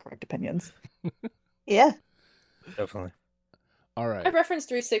 we have all the correct opinions. Yeah. Definitely. all I right. referenced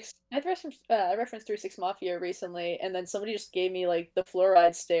 3-6. I referenced 3-6 Mafia recently, and then somebody just gave me like the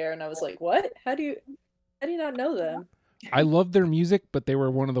fluoride stare, and I was like, "What? How do you not know them?" I love their music, but they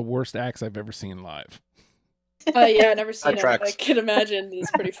were one of the worst acts I've ever seen live. Yeah, I've never seen it, but I tracks. can imagine it's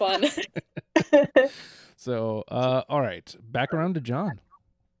pretty fun. So, all right, back around to John.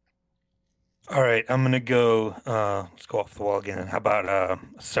 All right, I'm gonna go. Let's go off the wall again. How about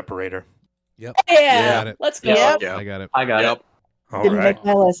Separator? Yep. Yeah, Got it. let's go. Yep. Yeah. I got it. I got Yep. it. All Didn't right. make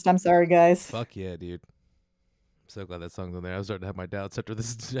my list. I'm sorry, guys. Fuck yeah, dude. I'm so glad that song's on there. I was starting to have my doubts after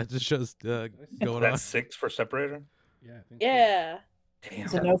this show's going on. That's 6 for Separator. Yeah, I think Yeah. Damn.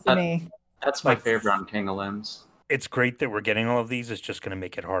 So no for me. That's my Like- favorite on King of Limbs. It's great that we're getting all of these. It's just gonna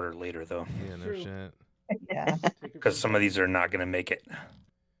make it harder later, though, Yeah, no True. shit. Yeah. because some of these are not gonna make it.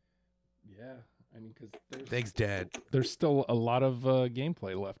 Yeah, I mean, because Thanks, Dad. there's still a lot of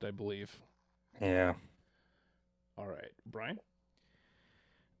gameplay left, I believe. Yeah. All right, Brian.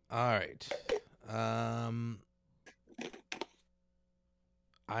 All right.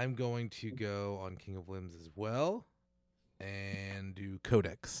 I'm going to go on King of Limbs as well and do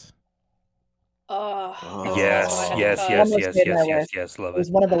Codex. Oh, Oh. Yes. that's Yes. my Yes. Almost Yes. made my Yes. Yes. list. Yes. Love It was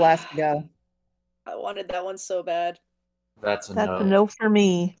it. one of the last to go. I wanted that one so bad. That's a That's no. a no for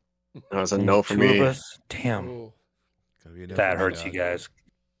me. That was a no for 2 me. of us. Damn. Oh, Gonna be a no That for me, hurts you dog. guys.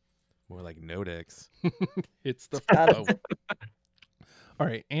 More like Nodex. it's the Got it. flow. All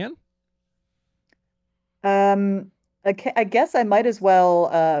right, Anne. I guess I might as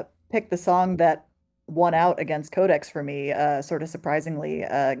well pick the song that won out against Codex for me, sort of surprisingly.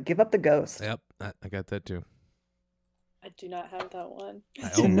 Give Up the Ghost. Yep, I got that too. I do not have that one.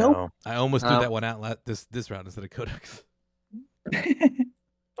 So no. I almost threw Oh. that one out this round instead of Codex.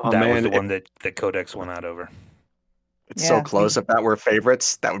 Oh, That was man, the one that Codex won out over. it's so Yeah. close. If that were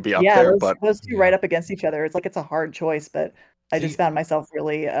favorites, that would be up Yeah, there. But those two Yeah. right up against each other. It's like it's a hard choice, but I See- just found myself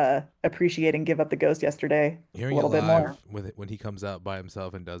really appreciating Give Up the Ghost yesterday Hearing a little it bit live more. with it when he comes out by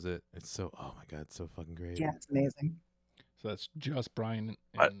himself and does it, it's so oh my god, it's so fucking great. Yeah, it's amazing. So that's just Brian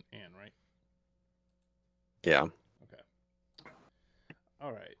What? and Anne, right? yeah,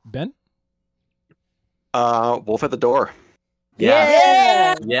 All right, Ben. Wolf at the Door.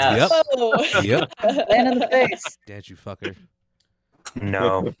 Yeah. Yes. Oh. Yep. Land in the face. Dance you fucker.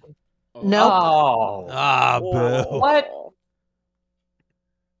 No. Oh, No. Oh. Ah, boo. What?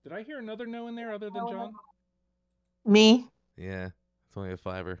 Did I hear another no in there other than John? Me. Yeah, it's only a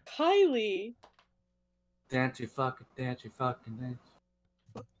 5er. Kylie. Dance you fucking dance.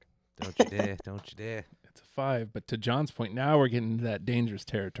 Don't you dare! Don't you dare! It's a 5, but to John's point, now we're getting into that dangerous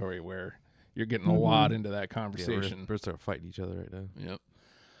territory where you're getting a Mhm. lot into that Yeah, conversation. we're start fighting each other right now. Yep.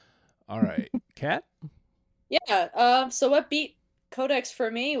 All right, Kat. Yeah. So what beat Codex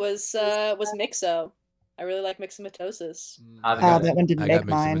for me was Mixo. I really like Mixomatosis. I've Oh, got that it. one didn't I make got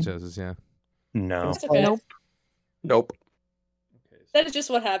mine. mixed yeah. No. It's okay. Nope. Nope. Okay, That is just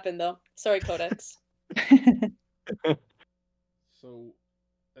what happened, though. Sorry, Codex. so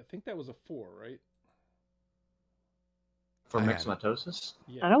I think that was a 4, right? For I got it. Mixomatosis?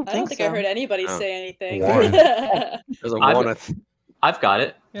 Yeah. I don't I think don't think so. I heard anybody Oh. say anything. One. There's a I've- one. I've got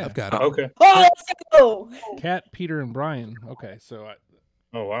it. Yeah, I've got it. Okay. Oh, let's go! Kat, Peter, and Brian. Okay, so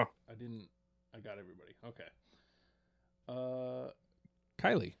Oh wow. I got everybody. Okay.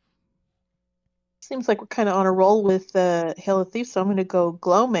 Kylie. Seems like we're kind of on a roll with Hail of Thieves, so I'm going to go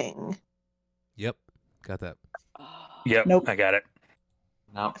Gloaming. Yep, got that. Yep. Nope. I got it.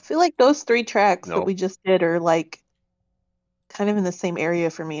 No. I feel like those 3 tracks that Nope. we just did are like kind of in the same area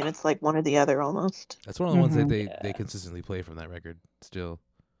for me, and it's like one or the other almost. That's one of the ones that Mhm. they consistently play from that record. Still,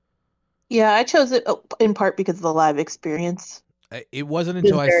 Yeah, I chose it in part because of the live experience. It wasn't It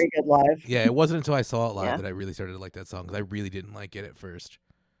is until I very good live. yeah, it wasn't until I saw it live Yeah. that I really started to like that song because I really didn't like it at first.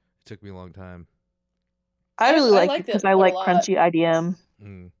 It took me a long time. I really I like like it because it I a like lot. crunchy IDM.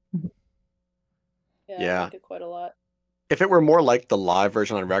 Mm. Yeah, Yeah. I like it quite a lot. If it were more like the live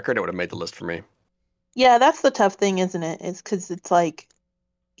version on record, it would have made the list for me. Yeah, that's the tough thing, isn't it? It's because it's like,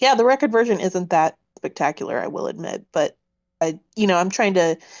 yeah, the record version isn't that spectacular, I will admit, but I'm trying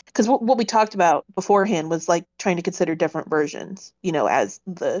to, because what we talked about beforehand was like trying to consider different versions, as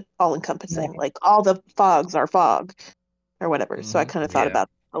the all-encompassing, Right. like all the fogs are fog or whatever. So I Mhm. kind of thought Yeah. about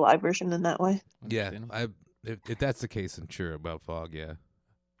the live version in that way. Yeah, Understandable. if that's the case, then sure about Fog. Yeah,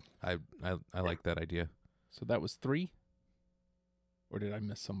 I like that idea. So that was 3? Or did I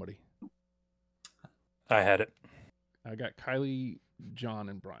miss somebody? I had it. I got Kylie, John,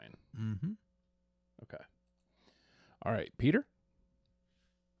 and Brian. Mm-hmm. Okay. All right, Peter?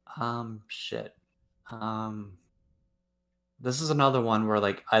 Shit. This is another one where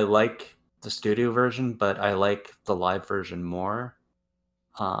like I like the studio version, but I like the live version more.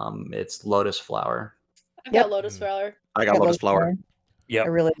 It's Lotus Flower. I've Yep. got Lotus Flower. I got Lotus Flower. I Yep.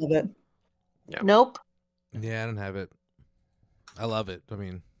 really love it. Yeah. Nope. Yeah, I don't have it. I love it. I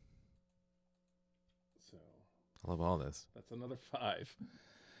mean, So I love all this. that's another 5.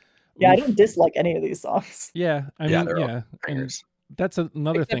 Yeah, I Oof. don't dislike any of these songs. Yeah, I Yeah, mean, they're all yeah. And Bangers. that's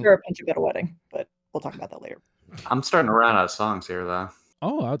another Except thing. for A Punch at a Wedding, but we'll talk about that later. I'm starting to run out of songs here, though.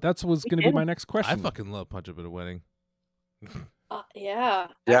 Oh, that was Me going to be too. my next question. I fucking love Punch Up at a Wedding. Yeah. Yeah,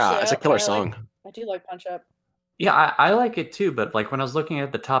 Actually, it's a killer song. I do like Punch Up. Yeah, I like it too, but like when I was looking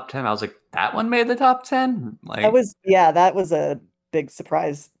at the top 10, I was like, that one made the top 10? Like, That was a big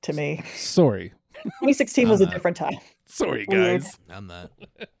surprise to me. Sorry. 2016 was a different time. Sorry, Weird. guys. I'm not.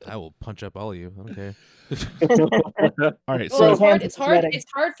 I will punch up all of you. I don't care. All right, Well, so it's hard. Hands It's at the hard. Wedding.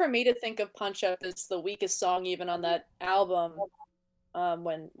 It's hard for me to think of Punch Up as the weakest song even on that album.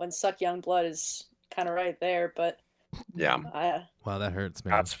 When Suck Young Blood is kind of right there, but Yeah. Wow, that hurts,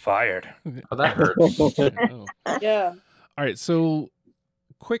 man. Shots fired. oh, that hurts. Oh. yeah. All right, so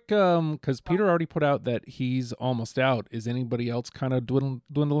quick, because Peter already put out that he's almost out. Is anybody else kind of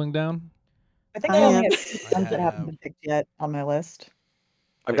dwindling down? I think I I only am. have 2 songs that haven't have- been picked yet on my list.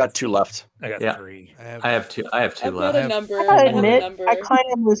 I've got 2 left. I got Yeah. 3. I have two. I have two I've got left. a number. I I gotta have a admit, number. I kind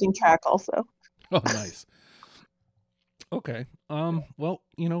of am losing track also. Oh, nice. Okay. Well,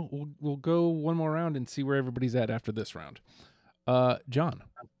 we'll go one more round and see where everybody's at after this round. John.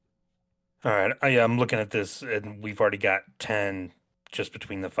 All right. I'm looking at this, and we've already got 10 just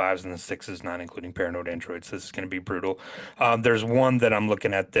between the 5s and the 6s, not including Paranoid Androids. This is going to be brutal. There's one that I'm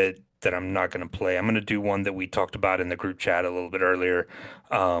looking at that I'm not going to play. I'm going to do one that we talked about in the group chat a little bit earlier.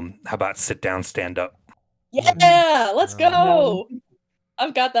 How about Sit Down, Stand Up? Yeah, let's No. go.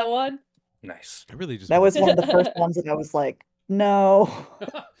 I've got that one. Nice. I really just That was one of the first ones that I was like, no,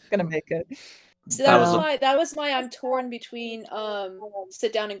 gonna make it. So that was Um, my I'm torn between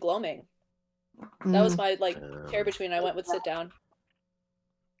Sit Down and Gloaming. That was my pair between. I went with Sit Down.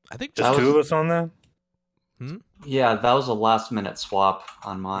 I think Just That 2 was- of us on that? Yeah, that was a last minute swap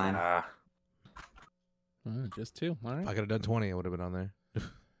on mine. Just 2. All if I right. could have done 20, I would have been on there.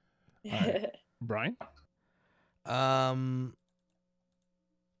 right. Brian.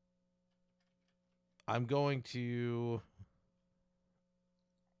 I'm going to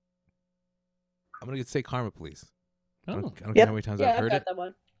say Karma Police. I Oh, don't care Yep. how many times Yeah, I've I've heard got it. that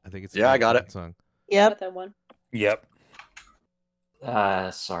one. I think it's Yeah, I got great it. song. Got Yep. that one. Yep.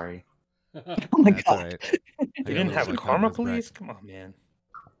 Sorry. Oh my That's god. all right. You didn't have a Karma Police? Come on, man.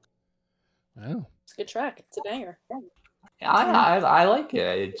 Wow. It's a good track. It's a banger. I like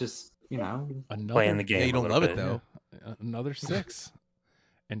it. It just, Another Playing the game. Yeah, you a don't little love it bit. though. Another 6.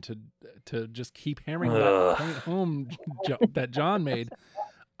 And to just keep hammering Ugh. that point home that John made,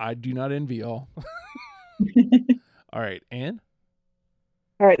 I do not envy y'all. All right, Anne.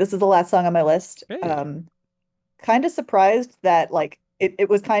 All right, this is the last song on my list. Hey. Kind of surprised that it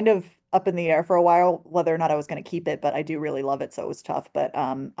was kind of up in the air for a while whether or not I was going to keep it, but I do really love it, so it was tough. But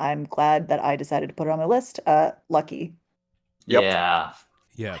I'm glad that I decided to put it on my list. Lucky. Yep. Yeah.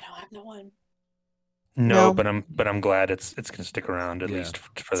 Yeah. I don't have no one. No, No. but I'm glad it's going to stick around at Yeah. least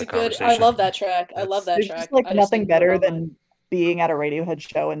for It's the a good. conversation. I love that track. I love that There's track. just like I nothing didn't put it better on mine. than being at a Radiohead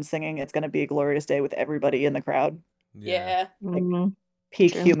show and singing "It's Gonna Be a Glorious Day" with everybody in the crowd. Yeah. Mhm.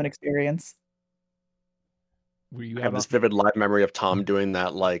 Peak True. human experience. Were you I out have this vivid live memory of Tom doing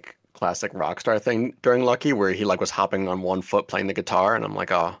that classic rock star thing during Lucky, where he was hopping on one foot playing the guitar, and I'm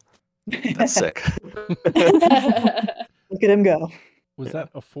like, oh, that's sick. Look at him go. Was that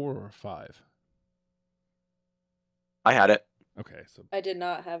a 4 or a 5? I had it. Okay, so I did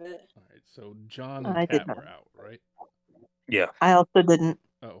not have it. all right, so John I and did Kat not. were out, right? Yeah. I also didn't.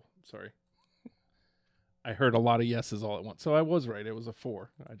 Oh, sorry. I heard a lot of yeses all at once. So I was right. It was a 4.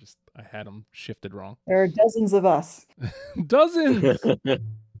 I had them shifted wrong. There are dozens of us. Dozens.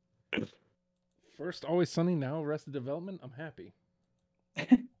 First Always Sunny, now Arrested Development. I'm happy.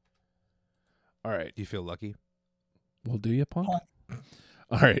 All right. Do you feel lucky? Well, do you, punk?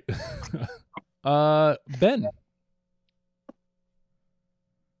 All right. Ben.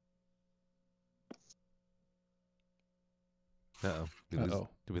 Uh-oh. Uh-oh.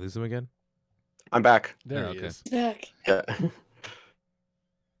 Did we lose him again? I'm back. There Oh, he okay. is. Zach, Yeah.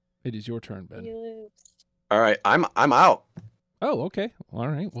 It is your turn, Ben. you lose. All right. I'm out. Oh, okay. All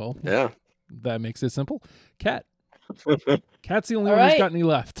right. Well, Yeah. that makes it simple. Cat. Cat's the only All one who's right. got any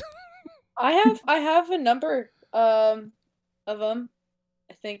left. I have a number of them.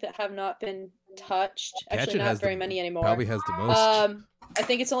 I think that have not been touched. Actually, Catchit not has very the- many anymore. Probably has the most. I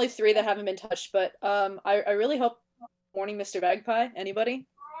think it's only 3 that haven't been touched, but I really hope Morning Mr. Magpie. Anybody?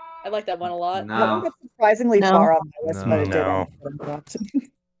 I like that one a lot. I think No. it's surprisingly No. far on my list, but it did. No.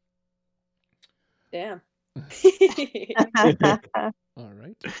 Damn. All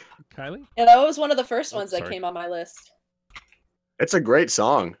right. Kylie? Yeah, that was one of the first Oh, ones that sorry. came on my list. It's a great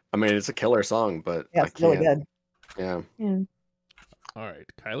song. I mean, it's a killer song, but Yeah, I it's really can't. good. Yeah. All right.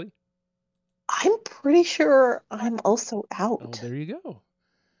 Kylie? I'm pretty sure I'm also out. Oh, there you go.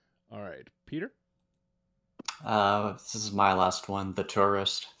 All right. Peter? This is my last one, The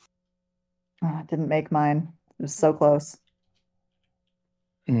Tourist. Oh, it didn't make mine. It was so close.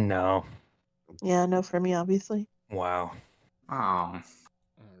 No. Yeah, no for me, obviously. Wow. Oh. All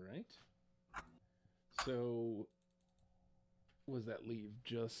right. So, what does that leave?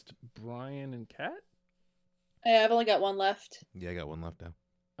 Just Brian and Kat? Yeah, I've only got one left. Yeah, I got one left now.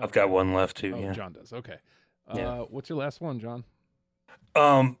 I've got one left too. Oh, Yeah. John does. Okay. Yeah. What's your last one, John?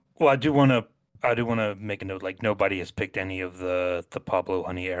 Well, I do want to make a note. Like, nobody has picked any of the Pablo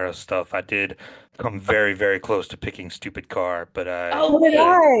Honey era stuff. I did come very, very close to picking Stupid Car, but Oh, So did wait.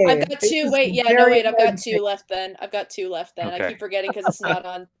 I. I've got This 2. is Wait, yeah, no, very wait. I've hard got to 2 pick. left. Then I Okay. keep forgetting because it's not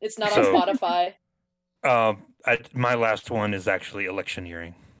on. It's not on So- Spotify. My last one is actually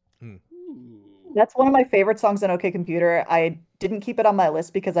Electioneering. That's one of my favorite songs on OK Computer. I didn't keep it on my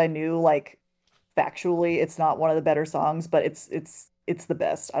list because I knew, like, factually, it's not one of the better songs, but it's the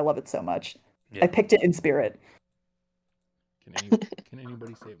best. I love it so much. Yeah. I picked it in spirit. Can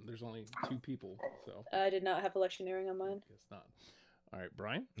anybody save him? There's only 2 people, so I did not have electioneering on mine. guess not. All right,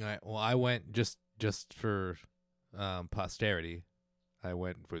 Brian? All right. Well, I went just for posterity. I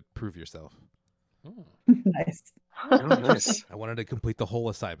went with Prove Yourself. Oh. Nice. Oh, nice. I wanted to complete the whole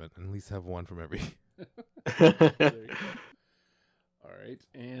assignment and at least have one from every. There you go. All right.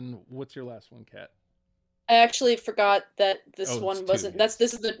 And what's your last one, Kat? I actually forgot that this Oh, it's one 2, wasn't. yeah.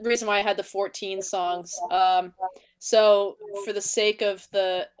 This is the reason why I had the 14 songs. So for the sake of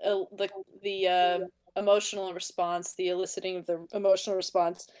the emotional response, the eliciting of the emotional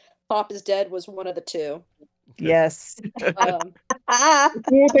response, "Pop is Dead" was one of the 2. Yes. Um,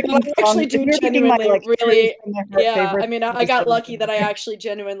 You were picking I actually songs- do you were picking my, genuinely like, really- from my heart yeah, favorites. I mean, I Just got didn't lucky think that I of it. actually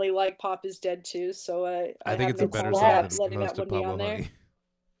genuinely like "Pop is Dead" too. So I think have it's a no better qualms song about than letting most that of one be Pablo on there.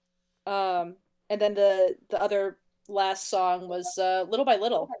 Honey. And then the other last song was "Little by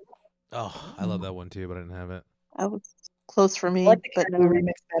Little." Oh, I love that one too, but I didn't have it. That was close for I me, like the but Kazoo no.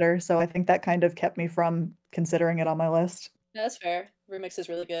 remix better, so I think that kind of kept me from considering it on my list. That's fair. Remix is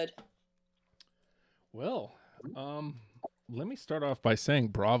really good. Well, let me start off by saying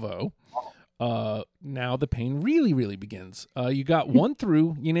bravo. Now the pain really, really begins. You got 1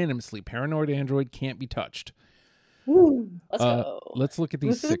 through unanimously. Paranoid Android can't be touched. Let's go. Let's look at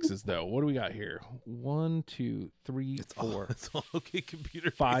these Woohoo. 6s though. What do we got here? 1, 2, 3, It's all, 4, it's all okay.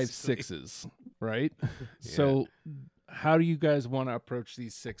 Computer 5 basically. 6s, right? So, how do you guys want to approach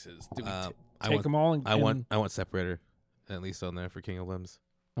these 6s? Do we I take want- them all? And, I want separator, at least on there for King of Limbs.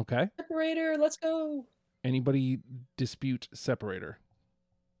 Okay. Separator, let's go. Anybody dispute separator?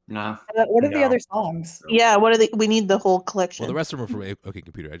 No. What are the No. other songs? Yeah, what are the? We need the whole collection. Well, the rest of them are from OK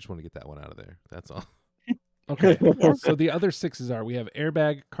Computer. I just want to get that one out of there. That's all. Okay. Yeah. So the other 6s are: we have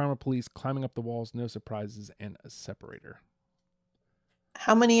Airbag, Karma Police, Climbing Up the Walls, No Surprises, and a Separator.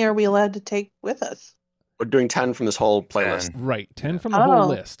 How many are we allowed to take with us? We're doing 10 from this whole playlist. 10. Right. 10 Yeah. from the whole Oh.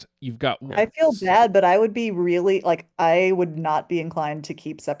 list. You've got. I feel bad, but I would be really like I would not be inclined to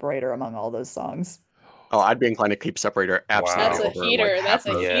keep Separator among all those songs. Oh, I'd be inclined to keep Separator absolutely. That's a over, heater. like, That's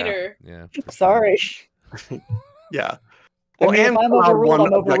half a of- Yeah. heater. Yeah. for sure. Sorry. Yeah. I Well, mean, and if I'm allowed overruled, one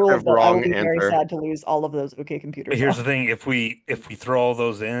I'm overruled, objective but I will wrong be very answer. sad to lose all of those OK Computer But here's the songs. thing: if we throw all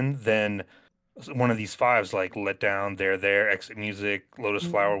those in, then one of these 5s, like "Let Down," "There," "Exit Music," "Lotus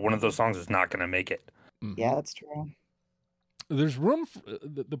Flower," one of those songs is not going to make it. Mhm. Yeah, that's true. there's room.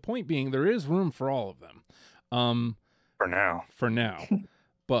 The point being, there is room for all of them. For now.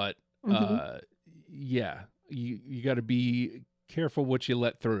 But Mhm. yeah, you got to be careful what you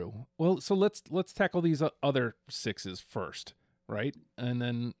let through. Well, so let's tackle these other sixes first, right? And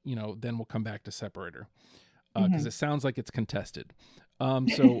then then we'll come back to Separator because it sounds like it's contested.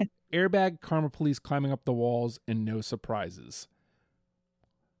 So Airbag, Karma Police, Climbing Up the Walls, and No Surprises.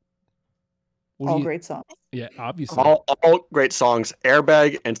 All great songs. Yeah, obviously. All great songs.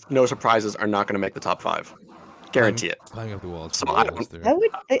 Airbag and No Surprises are not going to make the top 5. Guarantee it. Climbing Up the Walls. So pretty I close don't- there.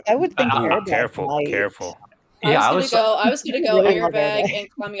 I would think Ooh, Airbag careful, might. careful. Yeah, I was gonna go really love Airbag Airbag.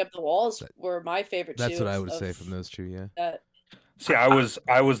 and Climbing Up the Walls were my favorite That's two. what I would of say from those two. Yeah. that. See, I was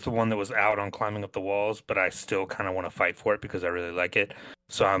the one that was out on Climbing Up the Walls, but I still kind of want to fight for it because I really like it.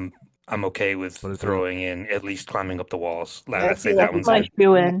 So I'm okay with But if throwing in at least Climbing Up the Walls. I I say feel that like one's Like in.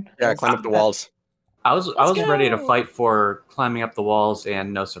 you in. Yeah, Climb Up the Walls. I was Let's ready to go. fight for Climbing Up the Walls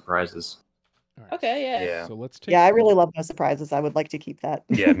and No Surprises. All right. Okay, yeah. Yeah. So let's take. Yeah, I really love No Surprises. I would like to keep that.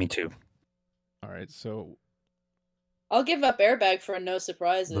 Yeah, me too. All right. So I'll give up Airbag for No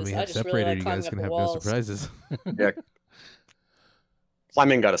Surprises. Let me I have just Separator. really like You Climbing guys Up can the have no Walls. surprises. Yeah.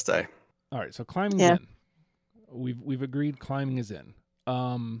 Climbing got to stay. all right. So climbing's Yeah. in. We've agreed climbing is in.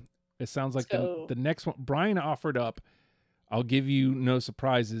 It sounds like So- the next one Brian offered up. I'll give you No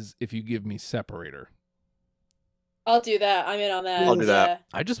Surprises if you give me Separator. I'll do that. I'm in on that. I'll do that. Yeah.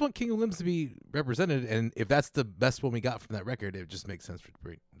 I just want King of Limbs to be represented, and if that's the best one we got from that record, it just makes sense to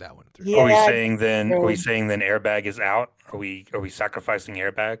bring that one through. Yeah. Are we saying then? Are we really. saying then Airbag is out? Are we sacrificing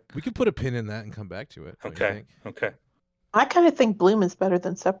Airbag? We could put a pin in that and come back to it. Don't you Okay. think? Okay. I kind of think Bloom is better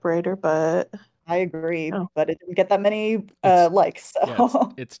than Separator, but I agree, Oh. but it didn't get that many It's- likes. So.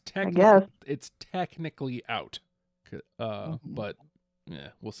 Yeah, it's guess. it's technically out. Mhm. But yeah,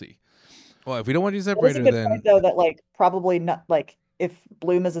 we'll see. Well, if we don't want to use That is a Separator, good then point, though, that like probably not like if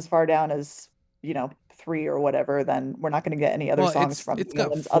Bloom is as far down as 3 or whatever, then we're not going to get any other Well, songs it's- from it's King of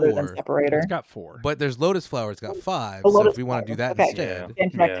got Limbs other than 4. Separator. It's got 4. but there's Lotus Flower. It's got 5. Oh, So Lotus if we want to do Flower. that Okay. instead,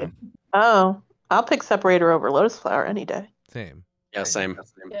 Stand corrected. oh, I'll pick Separator over Lotus Flower any day. same. Yeah, same.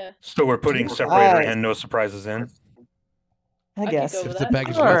 Yeah. So we're putting Jesus Separator Christ. and No Surprises in. I could guess. go If with it's a that.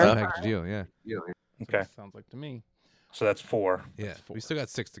 package Sure. deal, it's a package deal. Yeah, Okay. Sounds like to me. So that's 4. yeah. We still got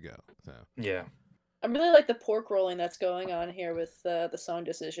 6 to go. So Yeah. I really like the pork rolling that's going on here with the song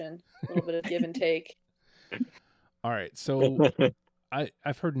decision. A little bit of give and take. All right. So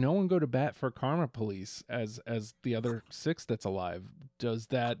I've heard no one go to bat for Karma Police as the other 6 that's alive. Does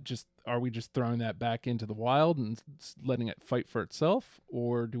that are we just throwing that back into the wild and letting it fight for itself,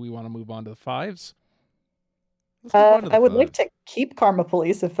 or do we want to move on to the 5s? let's move on to the I would like 5. to keep Karma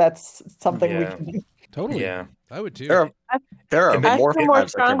Police if that's something Yeah. we can do. Totally. Yeah. I would too. There are I I more feel more 5s that came up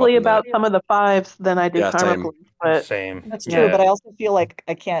strongly in there. about some of the 5s than I do Yeah, Karma same. Police, but Same. That's Yeah. true, but I also feel like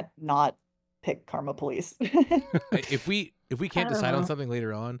I can't not pick Karma Police. If we can't I don't decide on know. something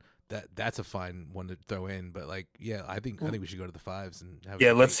later on, that's a fine one to throw in. But like, yeah, I think we should go to the 5s and have. a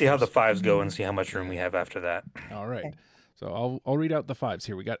Yeah, let's debate see how the first. 5s go and see how much room we have after that. All right. Okay. So I'll read out the 5s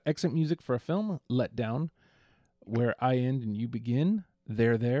here. We got Exit Music for a Film, Let Down, Where I End and You Begin,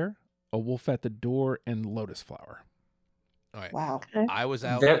 There, A Wolf at the Door, and Lotus Flower. All right. Wow. I was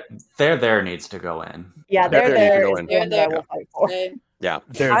out. There needs to go in. Yeah, There they're you there. go is in. the one that I They're will fight for. They- Yeah.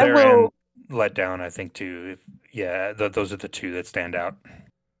 They're I there will- and Let Down, I think, too. Those are the 2 that stand out.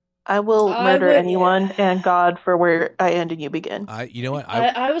 I will I murder would- anyone and God for Where I End and You Begin. You know what?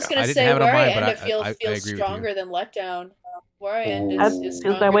 I was I gonna didn't say have it on Where I mine, but End I feels agree with you. stronger than Let Down. Where I End That is feels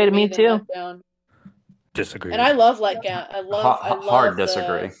stronger that way to to me than too. Let Down. Disagree. And I love Let Down. I love Hard the-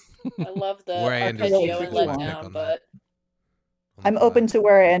 disagree. I love the Where I End is arpeggio really in good. Let Pick Down, on but I'm open to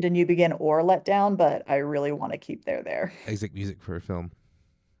Where I End and You Begin or Let Down, but I really want to keep there. Exit Music for a Film.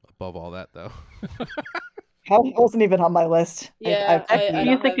 Above all that, though. How wasn't even on my list. Yeah, I don't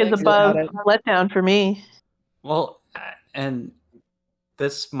Music have is extra above about it. Letdown for me. Well, and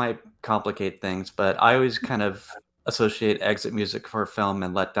this might complicate things, but I always kind of associate Exit Music for a Film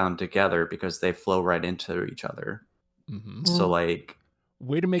and Let Down together because they flow right into each other. Mm-hmm. So, like,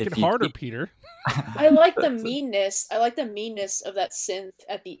 Way to make If it you- harder, Peter. I like the meanness. I like the meanness of that synth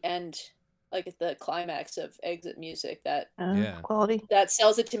at the end, like at the climax of Exit Music. Yeah. Quality. That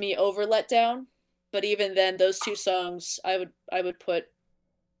sells it to me over Let Down. But even then, those 2 songs, I would put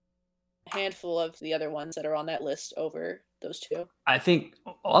a handful of the other ones that are on that list over those 2. I think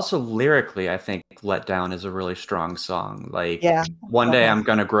also lyrically, I think Let Down is a really strong song. Like, Yeah. One Day I'm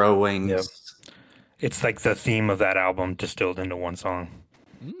Gonna Grow Wings. Yep. It's like the theme of that album distilled into one song.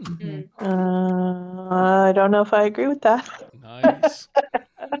 Mm, I don't know if I agree with that. nice.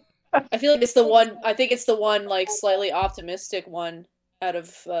 I feel like it's the one. I think it's the one like slightly optimistic one out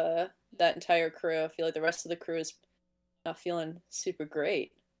of that entire crew. I feel like the rest of the crew is not feeling super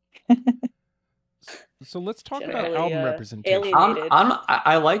great. So let's talk about Generally, album representation. alienated.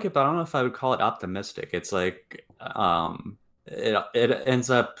 I like it, but I don't know if I would call it optimistic. It's like it ends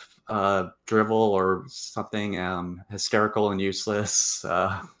up drivel or something hysterical and useless.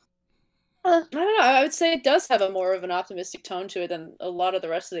 I don't know. I would say it does have a more of an optimistic tone to it than a lot of the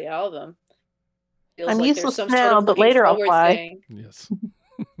rest of the album. Feels I'm like useless there's some now, sort of but looking later I'll forward fly. thing. Yes.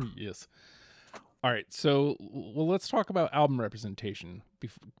 Yes. All right. So, well, let's talk about album representation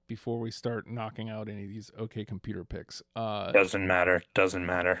before we start knocking out any of these OK Computer picks. Doesn't matter. Doesn't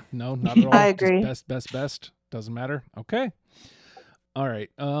matter. No, not at all. I agree. Just best. Doesn't matter. Okay. All right.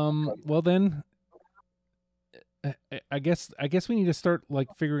 Well then, I guess we need to start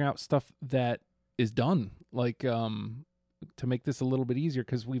like figuring out stuff that is done, like to make this a little bit easier,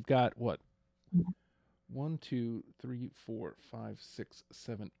 because we've got what 1, 2, 3, 4, 5, 6,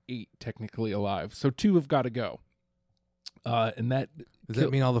 7, 8 technically alive. So 2 have got to go. And that Does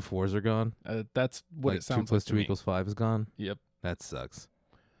that mean all the 4s are gone? that's what Like it sounds 2 plus like to 2 me. equals 5 is gone? Yep. That sucks.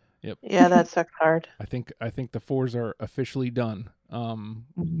 Yeah, that sucks hard. I think the 4s are officially done. Mhm.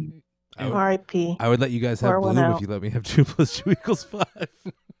 I would- R.I.P. I would let you guys have Pour one Bloom out. if you let me have 2 plus 2 equals 5.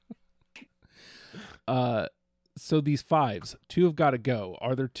 So these 5s, 2 have got to go.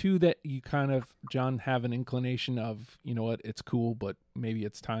 Are there 2 that you kind of, John, have an inclination of, you know what, it's cool, but maybe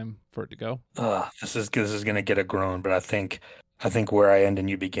it's time for it to go? This is gonna get a groan, but I think where I end and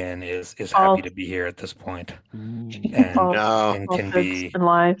you begin is Oh. happy to be here at this point, Ooh. and Oh, No, and all can fits be. and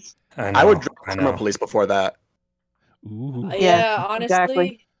lies. I would drop I Karma know. Police before that. Ooh. Yeah, honestly,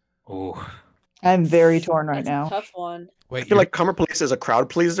 exactly. Ooh. I'm very torn right that's now. a tough one. Wait, I feel like Karma Police is a crowd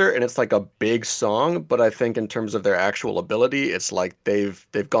pleaser and it's like a big song, but I think in terms of their actual ability, it's like they've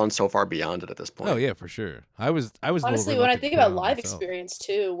gone so far beyond it at this point. oh yeah, for sure. I was a little Honestly, when I reluctant think to put it about on live myself. experience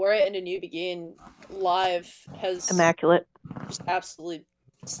too, Where I End and You Begin live has Immaculate. just absolutely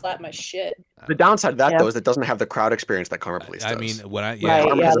slapped my shit. The downside of that Yeah. though is it doesn't have the crowd experience that Karma Police does. I mean, when I Right,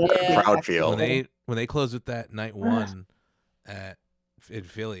 Karma yeah, has a that's better Yeah. crowd actually feel. when they closed with that night 1 in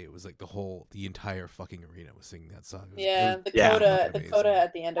Philly, it was like the entire fucking arena was singing that song. It was- Yeah, it was the Yeah. coda, fucking the amazing. coda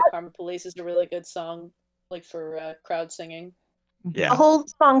at the end of Karma Police is a really good song, like for crowd singing. Yeah. The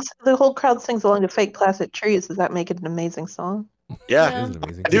whole crowd sings along to Fake Plastic Trees. Does that make it an amazing song? Yeah. It is an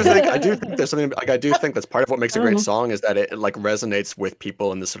amazing I do song. think there's something like I do think that's part of what makes a great Mhm. song is that it like resonates with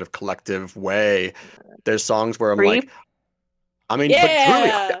people in this sort of collective way. There's songs where I'm Creep. like, I mean, but truly, I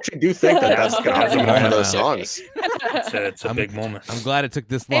Yeah. actually do think that that's Yeah. gotta be one of those Yeah. songs. It's a I'm- big moment. I'm glad it took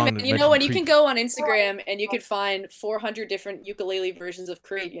this Hey long. man, to you know mention when you Creep. can go on Instagram and you can find 400 different ukulele versions of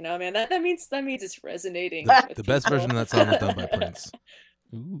Creep, you know, man, that means it's resonating. with The best people. version of that song was done by Prince.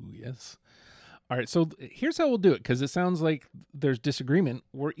 Ooh, yes. All right, so here's how we'll do it, because it sounds like there's disagreement.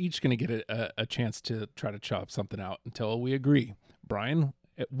 We're each going to get a chance to try to chop something out until we agree. Brian,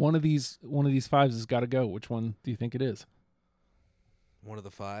 one of these 5s has got to go. Which one do you think it is? One of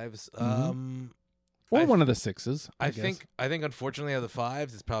the 5s. Mhm. Or I one of the 6s? I guess. think unfortunately of the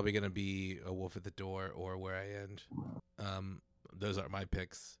 5s, it's probably going to be A Wolf at the Door or Where I End. Those are my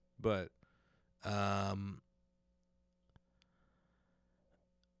picks, but one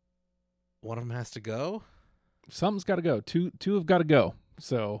of them has to go. Something's got to go. Two have got to go.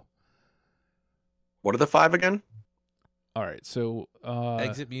 So, What are the 5 again? all right. So,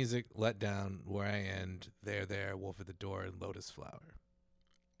 Exit Music, Let Down, Where I End, There, Wolf at the Door, and Lotus Flower.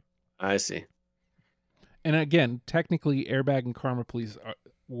 I see. and again, technically, Airbag and Karma Police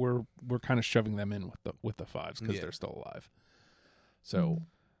we're kind of shoving them in with the 5s because Yeah. they're still alive. So,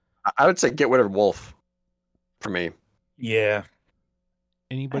 I would say get rid of Wolf for me. Yeah.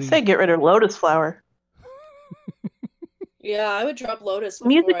 I anybody? say get rid of Lotus Flower. Yeah, I would drop Lotus. Before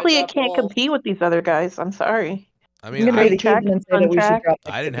Musically, I it drop can't Wolf. compete with these other guys. I'm sorry. I I'm mean, gonna be the track, kid and say that we should track. drop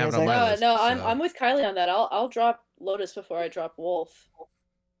I didn't have it music. on my No, list. no, so- I'm with Kylie on that. I'll drop Lotus before I drop Wolf.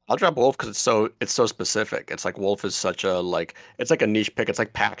 I'll drop Wolf because it's so specific. It's like Wolf is such a like it's like a niche pick. It's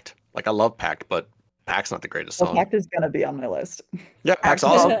like Pact. Like I love Pact, but Pact's not the greatest Well, song. Pact is gonna be on my list. Yeah, Pact's Pact's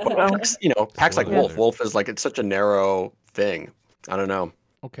awesome. awesome. But Pact's, Pact's like Spoiler Wolf. alert. Wolf is like it's such a narrow thing. I don't know.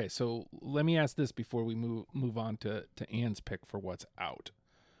 Okay, so let me ask this before we move on to Anne's pick for what's out.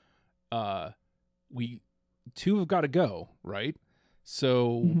 We 2 have got to go, right?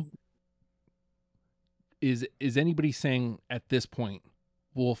 So Mhm. is anybody saying at this point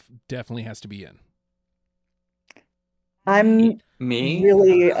Wolf definitely has to be in? I'm Me?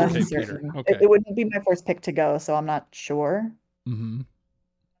 really Okay, uncertain. Peter. Okay. It wouldn't be my first pick to go, so I'm not sure. Mm-hmm.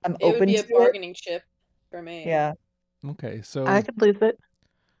 I'm It would open be to a bargaining chip for me. it. Yeah. Okay, so I could lose it.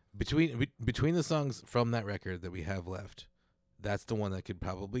 between the songs from that record that we have left, that's the one that could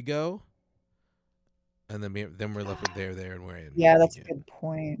probably go. And then we're left with There, and Where I End. Yeah, that's a good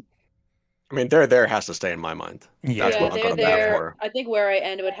point. I mean, There has to stay in my mind. Yeah. That's what I'll go to bat for. I think Where I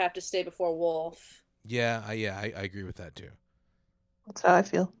End would have to stay before Wolf. Yeah, I agree with that too. That's how I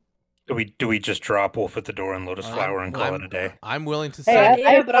feel. Do we just drop Wolf at the Door and Lotus Flower and call it a day? I'm willing to Hey,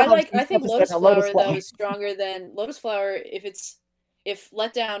 say. But I think Lotus Flower Flower. though is stronger than Lotus Flower. If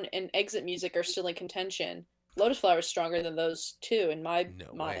Letdown and Exit Music are still in contention, Lotus Flower is stronger than those two in my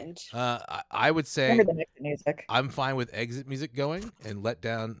mind. I would say Stronger than Exit Music. I'm fine with Exit Music going and Let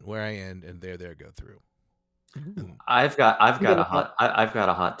Down, Where I End, and There go through. I've got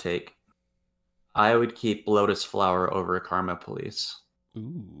a hot take. I would keep Lotus Flower over Karma Police.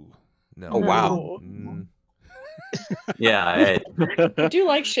 Ooh. No. Oh, wow. Mm. Yeah. I do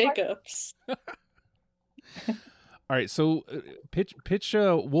like shakeups. All right, so pitch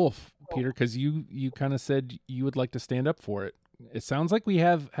Wolf, Peter, because you kind of said you would like to stand up for it. It sounds like we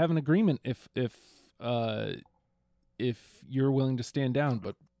have an agreement if you're willing to stand down,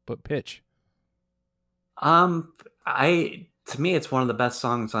 but pitch. To me, it's one of the best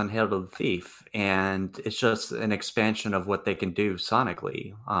songs on Hail to the Thief, and it's just an expansion of what they can do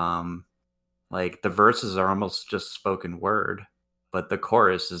sonically. Like the verses are almost just spoken word, but the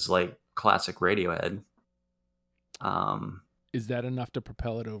chorus is like classic Radiohead. Is that enough to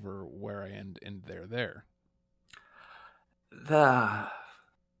propel it over Where I End and There?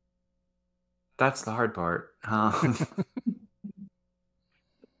 That's the hard part.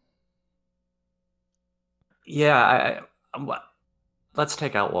 Yeah, let's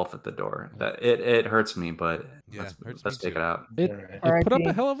take out Wolf at the Door. It hurts me, but Yeah, let's take it out. It put up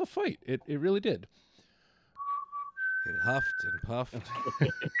a hell of a fight. It really did. It huffed and puffed.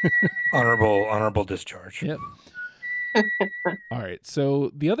 Honorable discharge. Yep. All right.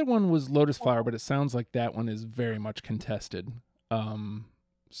 So the other one was Lotus Flower, but it sounds like that one is very much contested.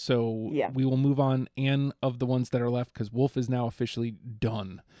 So Yeah. we will move on. And of the ones that are left, because Wolf is now officially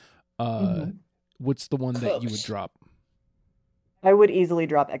done. What's the one that you would drop? I would easily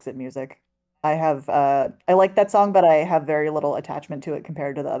drop Exit Music. I like that song, but I have very little attachment to it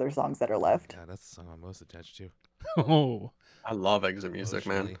compared to the other songs that are left. Yeah, that's the song I'm most attached to. Oh, I love Exit Music,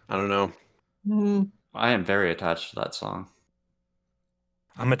 man. Emotionally. I don't know. Mm-hmm. I am very attached to that song.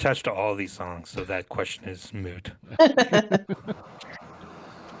 I'm attached to all these songs, so that question is moot. I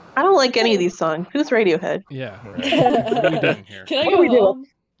don't like any of these songs. Who's Radiohead? yeah. Right. What are we doing here? Can I What do go we do? home?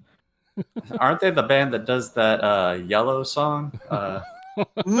 Aren't they the band that does that Yellow song? Now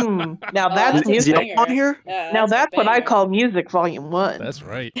Oh, that's that's a music. banger. on here? Yeah, Now a that's what I banger. call music volume 1. That's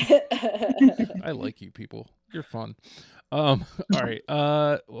right. I like you people. You're fun. All right.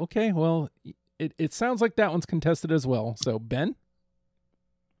 Okay. Well, it sounds like that one's contested as well. So Ben.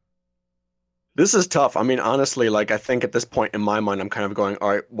 This is tough. I mean, honestly, like I think at this point in my mind, I'm kind of going, all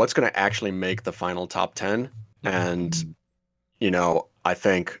right, what's going to actually make the final top 10? And, I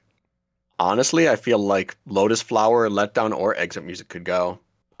think, honestly, I feel like Lotus Flower, Letdown, or Exit Music could go.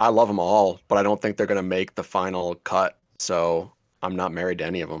 I love them all, but I don't think they're going to make the final cut. So I'm not married to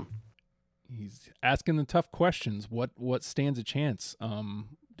any of them. He's asking the tough questions. What stands a chance?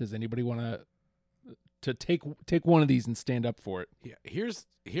 Does anybody want to take one of these and stand up for it? Yeah, here's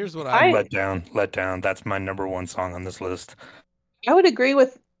what Let Down. That's my number one song on this list. I would agree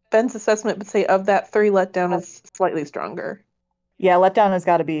with Ben's assessment, but say of that 3, Letdown is slightly stronger. Yeah, Letdown has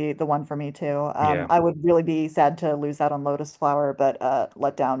got to be the one for me too. Yeah. I would really be sad to lose out on Lotus Flower, but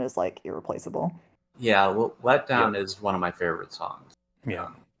Letdown is like irreplaceable. Yeah, well, Let Down is one of my favorite songs. Yeah.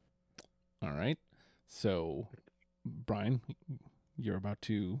 All right. So, Brian, you're about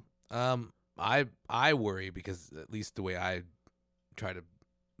to. I worry because at least the way I try to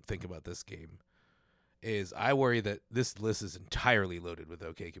think about this game is I worry that this list is entirely loaded with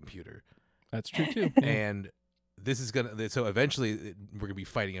OK Computer. That's true too. And this is so eventually we're gonna be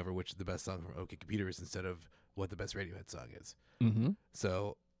fighting over which the best song from OK Computer is instead of what the best Radiohead song is. Mm-hmm.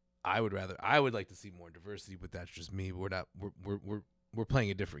 So I would like to see more diversity, but that's just me. We're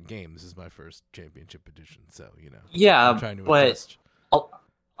playing a different game. This is my first championship edition, so Yeah, I'm trying to but adjust.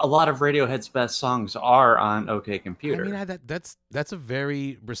 a lot of Radiohead's best songs are on OK Computer. I mean, that's a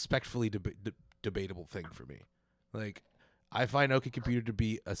very respectfully debatable thing for me. Like, I find OK Computer to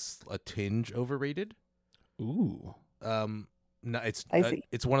be a tinge overrated. Ooh. No, it's I see.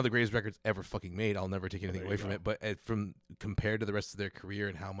 it's one of the greatest records ever fucking made. I'll never take anything There away you from go. it. But from compared to the rest of their career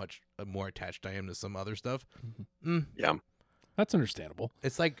and how much more attached I am to some other stuff, That's understandable.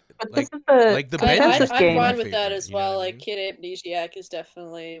 it's like But like this is the like the I- Benji consensus I'm game. fine with that favorite, as you know well. what I Like mean? Kid Amnesiac is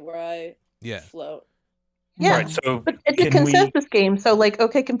definitely where I yeah. float. Yeah. Right. So But it's a can we? consensus game, so like,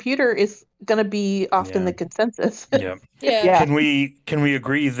 okay, computer is gonna be often Yeah. the consensus. Yeah. Yeah. Yeah. Can we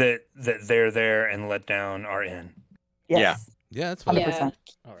agree that they're there and let down are in? Yes. Yeah, that's fine. 100%.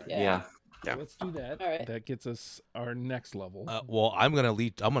 All right. Yeah. Yeah. So let's do that. All right. That gets us our next level. Well, I'm gonna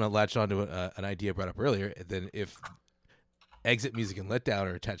latch on to an idea brought up earlier. And then if exit music and letdown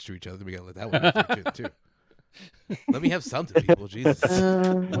are attached to each other, then we gotta let that one go through too. Let me have something, people. Jesus.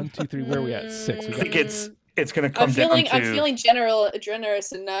 1, 2, 3. Where are we at? 6. We I got think it's going to come I'm feeling down to. I'm feeling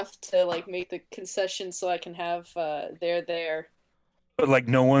generous enough to like make the concession so I can have there. But like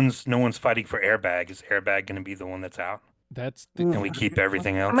no one's fighting for airbag. Is airbag going to be the one that's out? that's the And we keep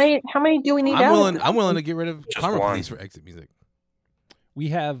everything else. How many do we need I'm out? willing to get rid of Just Karma one. Police for exit music. we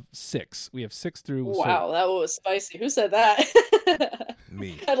have 6. We have 6 through. Wow, that was spicy. Who said that?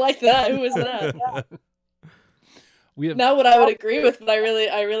 Me. I like that. Who was that? We have Not what I would agree with, but I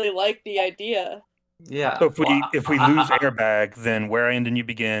really like the idea. Yeah. So if we lose airbag, then Where I End and You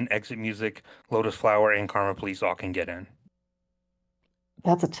Begin, Exit Music, Lotus Flower, and Karma Police all can get in.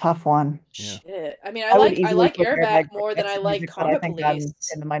 That's a tough one. Yeah. Shit. I mean, I would I easily like put Airbag Airbag more than I exit like music, but I Karma think I'm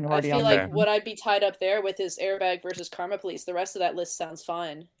Police. in the I minority feel on like that. what I'd be tied up there with is Airbag versus Karma Police. The rest of that list sounds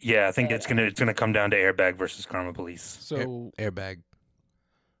fine. Yeah, I think So- it's gonna come down to airbag versus Karma Police. so Airbag.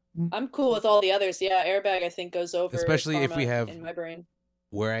 I'm cool with all the others. Yeah, Airbag I think goes over. Especially if we Karma have- in my brain.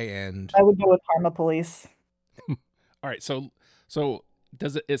 Where I End. I would go with Karma Police. all right. So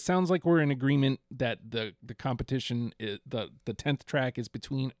does it sounds like we're in agreement that the competition is, the 10th track is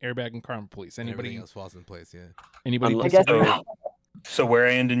between Airbag and Karma Police. And everything Anybody else falls in place, yeah. anybody I guess disagree? So Where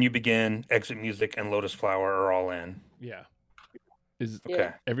I End and You Begin, Exit Music, and Lotus Flower are all in. Yeah. Is Yeah. Okay.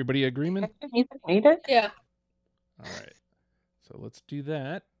 everybody agreement? Music needed? Yeah. All right. So let's do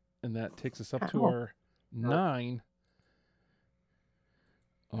that. And that takes us up to Wow. our 9.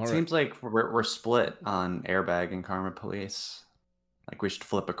 All It right. seems like we're split on Airbag and Karma Police. Like we should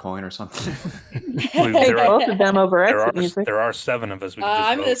flip a coin or something. There are- Both of them over exit music. there are 7 of us. We can just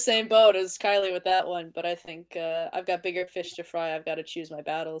I'm in vote. the same boat as Kylie with that one, but I think I've got bigger fish to fry. I've got to choose my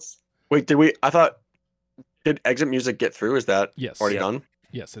battles. Wait, did exit music get through? Is that Yes. already Yeah. done?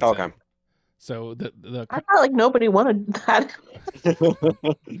 Yes. It's Okay. in. So the I thought like nobody wanted that.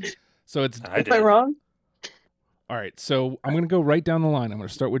 so it's I Am I did. wrong? all right. So I'm gonna go right down the line. I'm gonna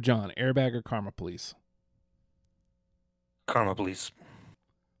start with John. Airbag or Karma Police? Karma Police.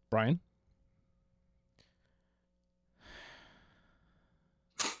 Brian?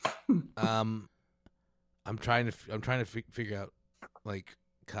 I'm trying to figure out like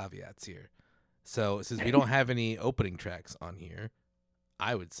caveats here. So since we don't have any opening tracks on here,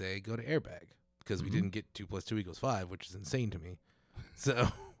 I would say go to Airbag because we didn't get 2 + 2 = 5, which is insane to me. So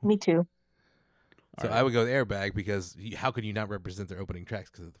Me too. All right. I would go with Airbag because how can you not represent their opening tracks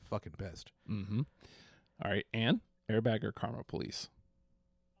because they're the fucking best. Mm-hmm. All right. Anne? Airbag or Karma Police?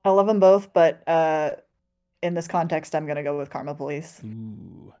 I love them both, but in this context, I'm going to go with Karma Police.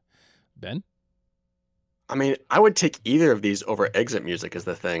 Ooh. Ben? I mean, I would take either of these over exit music is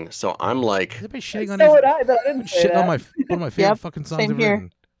the thing. So I'm like, Everybody shitting on So would his, I, but I didn't say shitting on that. one of my favorite Yep, fucking songs same ever here.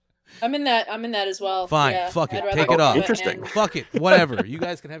 written. I'm in that as well. Fine, Yeah, fuck it, I'd rather take go it off. with Interesting. Anne. Fuck it, whatever. You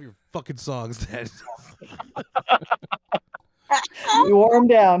guys can have your fucking songs then. You wore them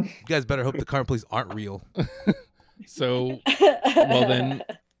down. You guys better hope the Karma Police aren't real. So, well then,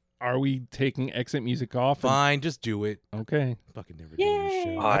 are we taking exit music off? and- Fine, just do it. Okay. Fucking never doing this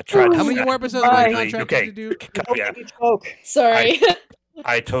Yay. show. I tried. How to- many more episodes Bye. of my contract Okay. did you do? Yeah, You spoke. Sorry.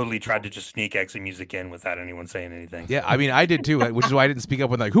 I totally tried to just sneak exit music in without anyone saying anything. Yeah, I mean, I did too, which is why I didn't speak up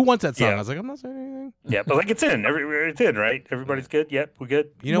when like, who wants that song? Yeah. I was like, I'm not saying anything. Yeah, but like it's in. It's in, right? Everybody's good. Yep, we're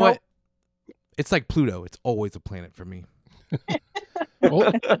good. You know Nope. what? It's like Pluto. It's always a planet for me.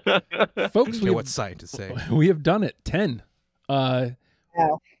 Well, folks, Care what scientists say. we have done it. 10. Wow.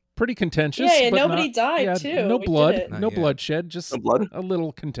 Pretty contentious. Yeah, and but nobody not- died, yeah, too. No We did blood. it. Not No yet. bloodshed. Just No blood? a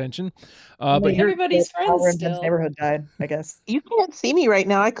little contention. I But mean, here, Everybody's Al friends Renton's still. neighborhood died, I guess. You can't see me right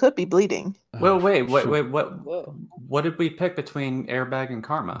now. I could be bleeding. Well, wait, sure. Whoa. what did we pick between Airbag and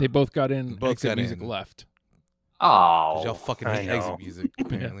Karma? They both got in. Both exit got music in. left. 'Cause y'all Oh, fucking I hate know. exit music,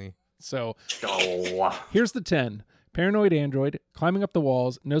 apparently. So oh. here's the 10. Paranoid Android, Climbing Up the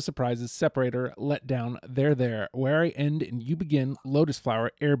Walls, No Surprises, Separator, Let Down, There, Where I End and You Begin, Lotus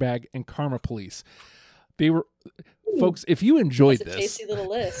Flower, Airbag, and Karma Police. They were, folks, if you enjoyed That's a this, tasty little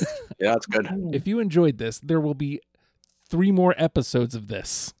list. yeah, that's good. if you enjoyed this, there will be 3 more episodes of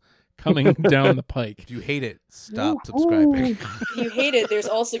this coming down the pike. If you hate it, stop subscribing. If you hate it, there's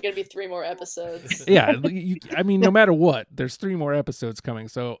also going to be 3 more episodes. Yeah, I mean, no matter what, there's 3 more episodes coming.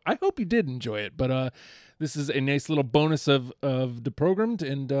 So I hope you did enjoy it. But this is a nice little bonus of Deprogrammed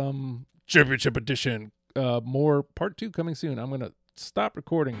and Championship Edition more part 2 coming soon. I'm gonna stop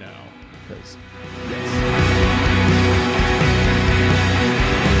recording now because.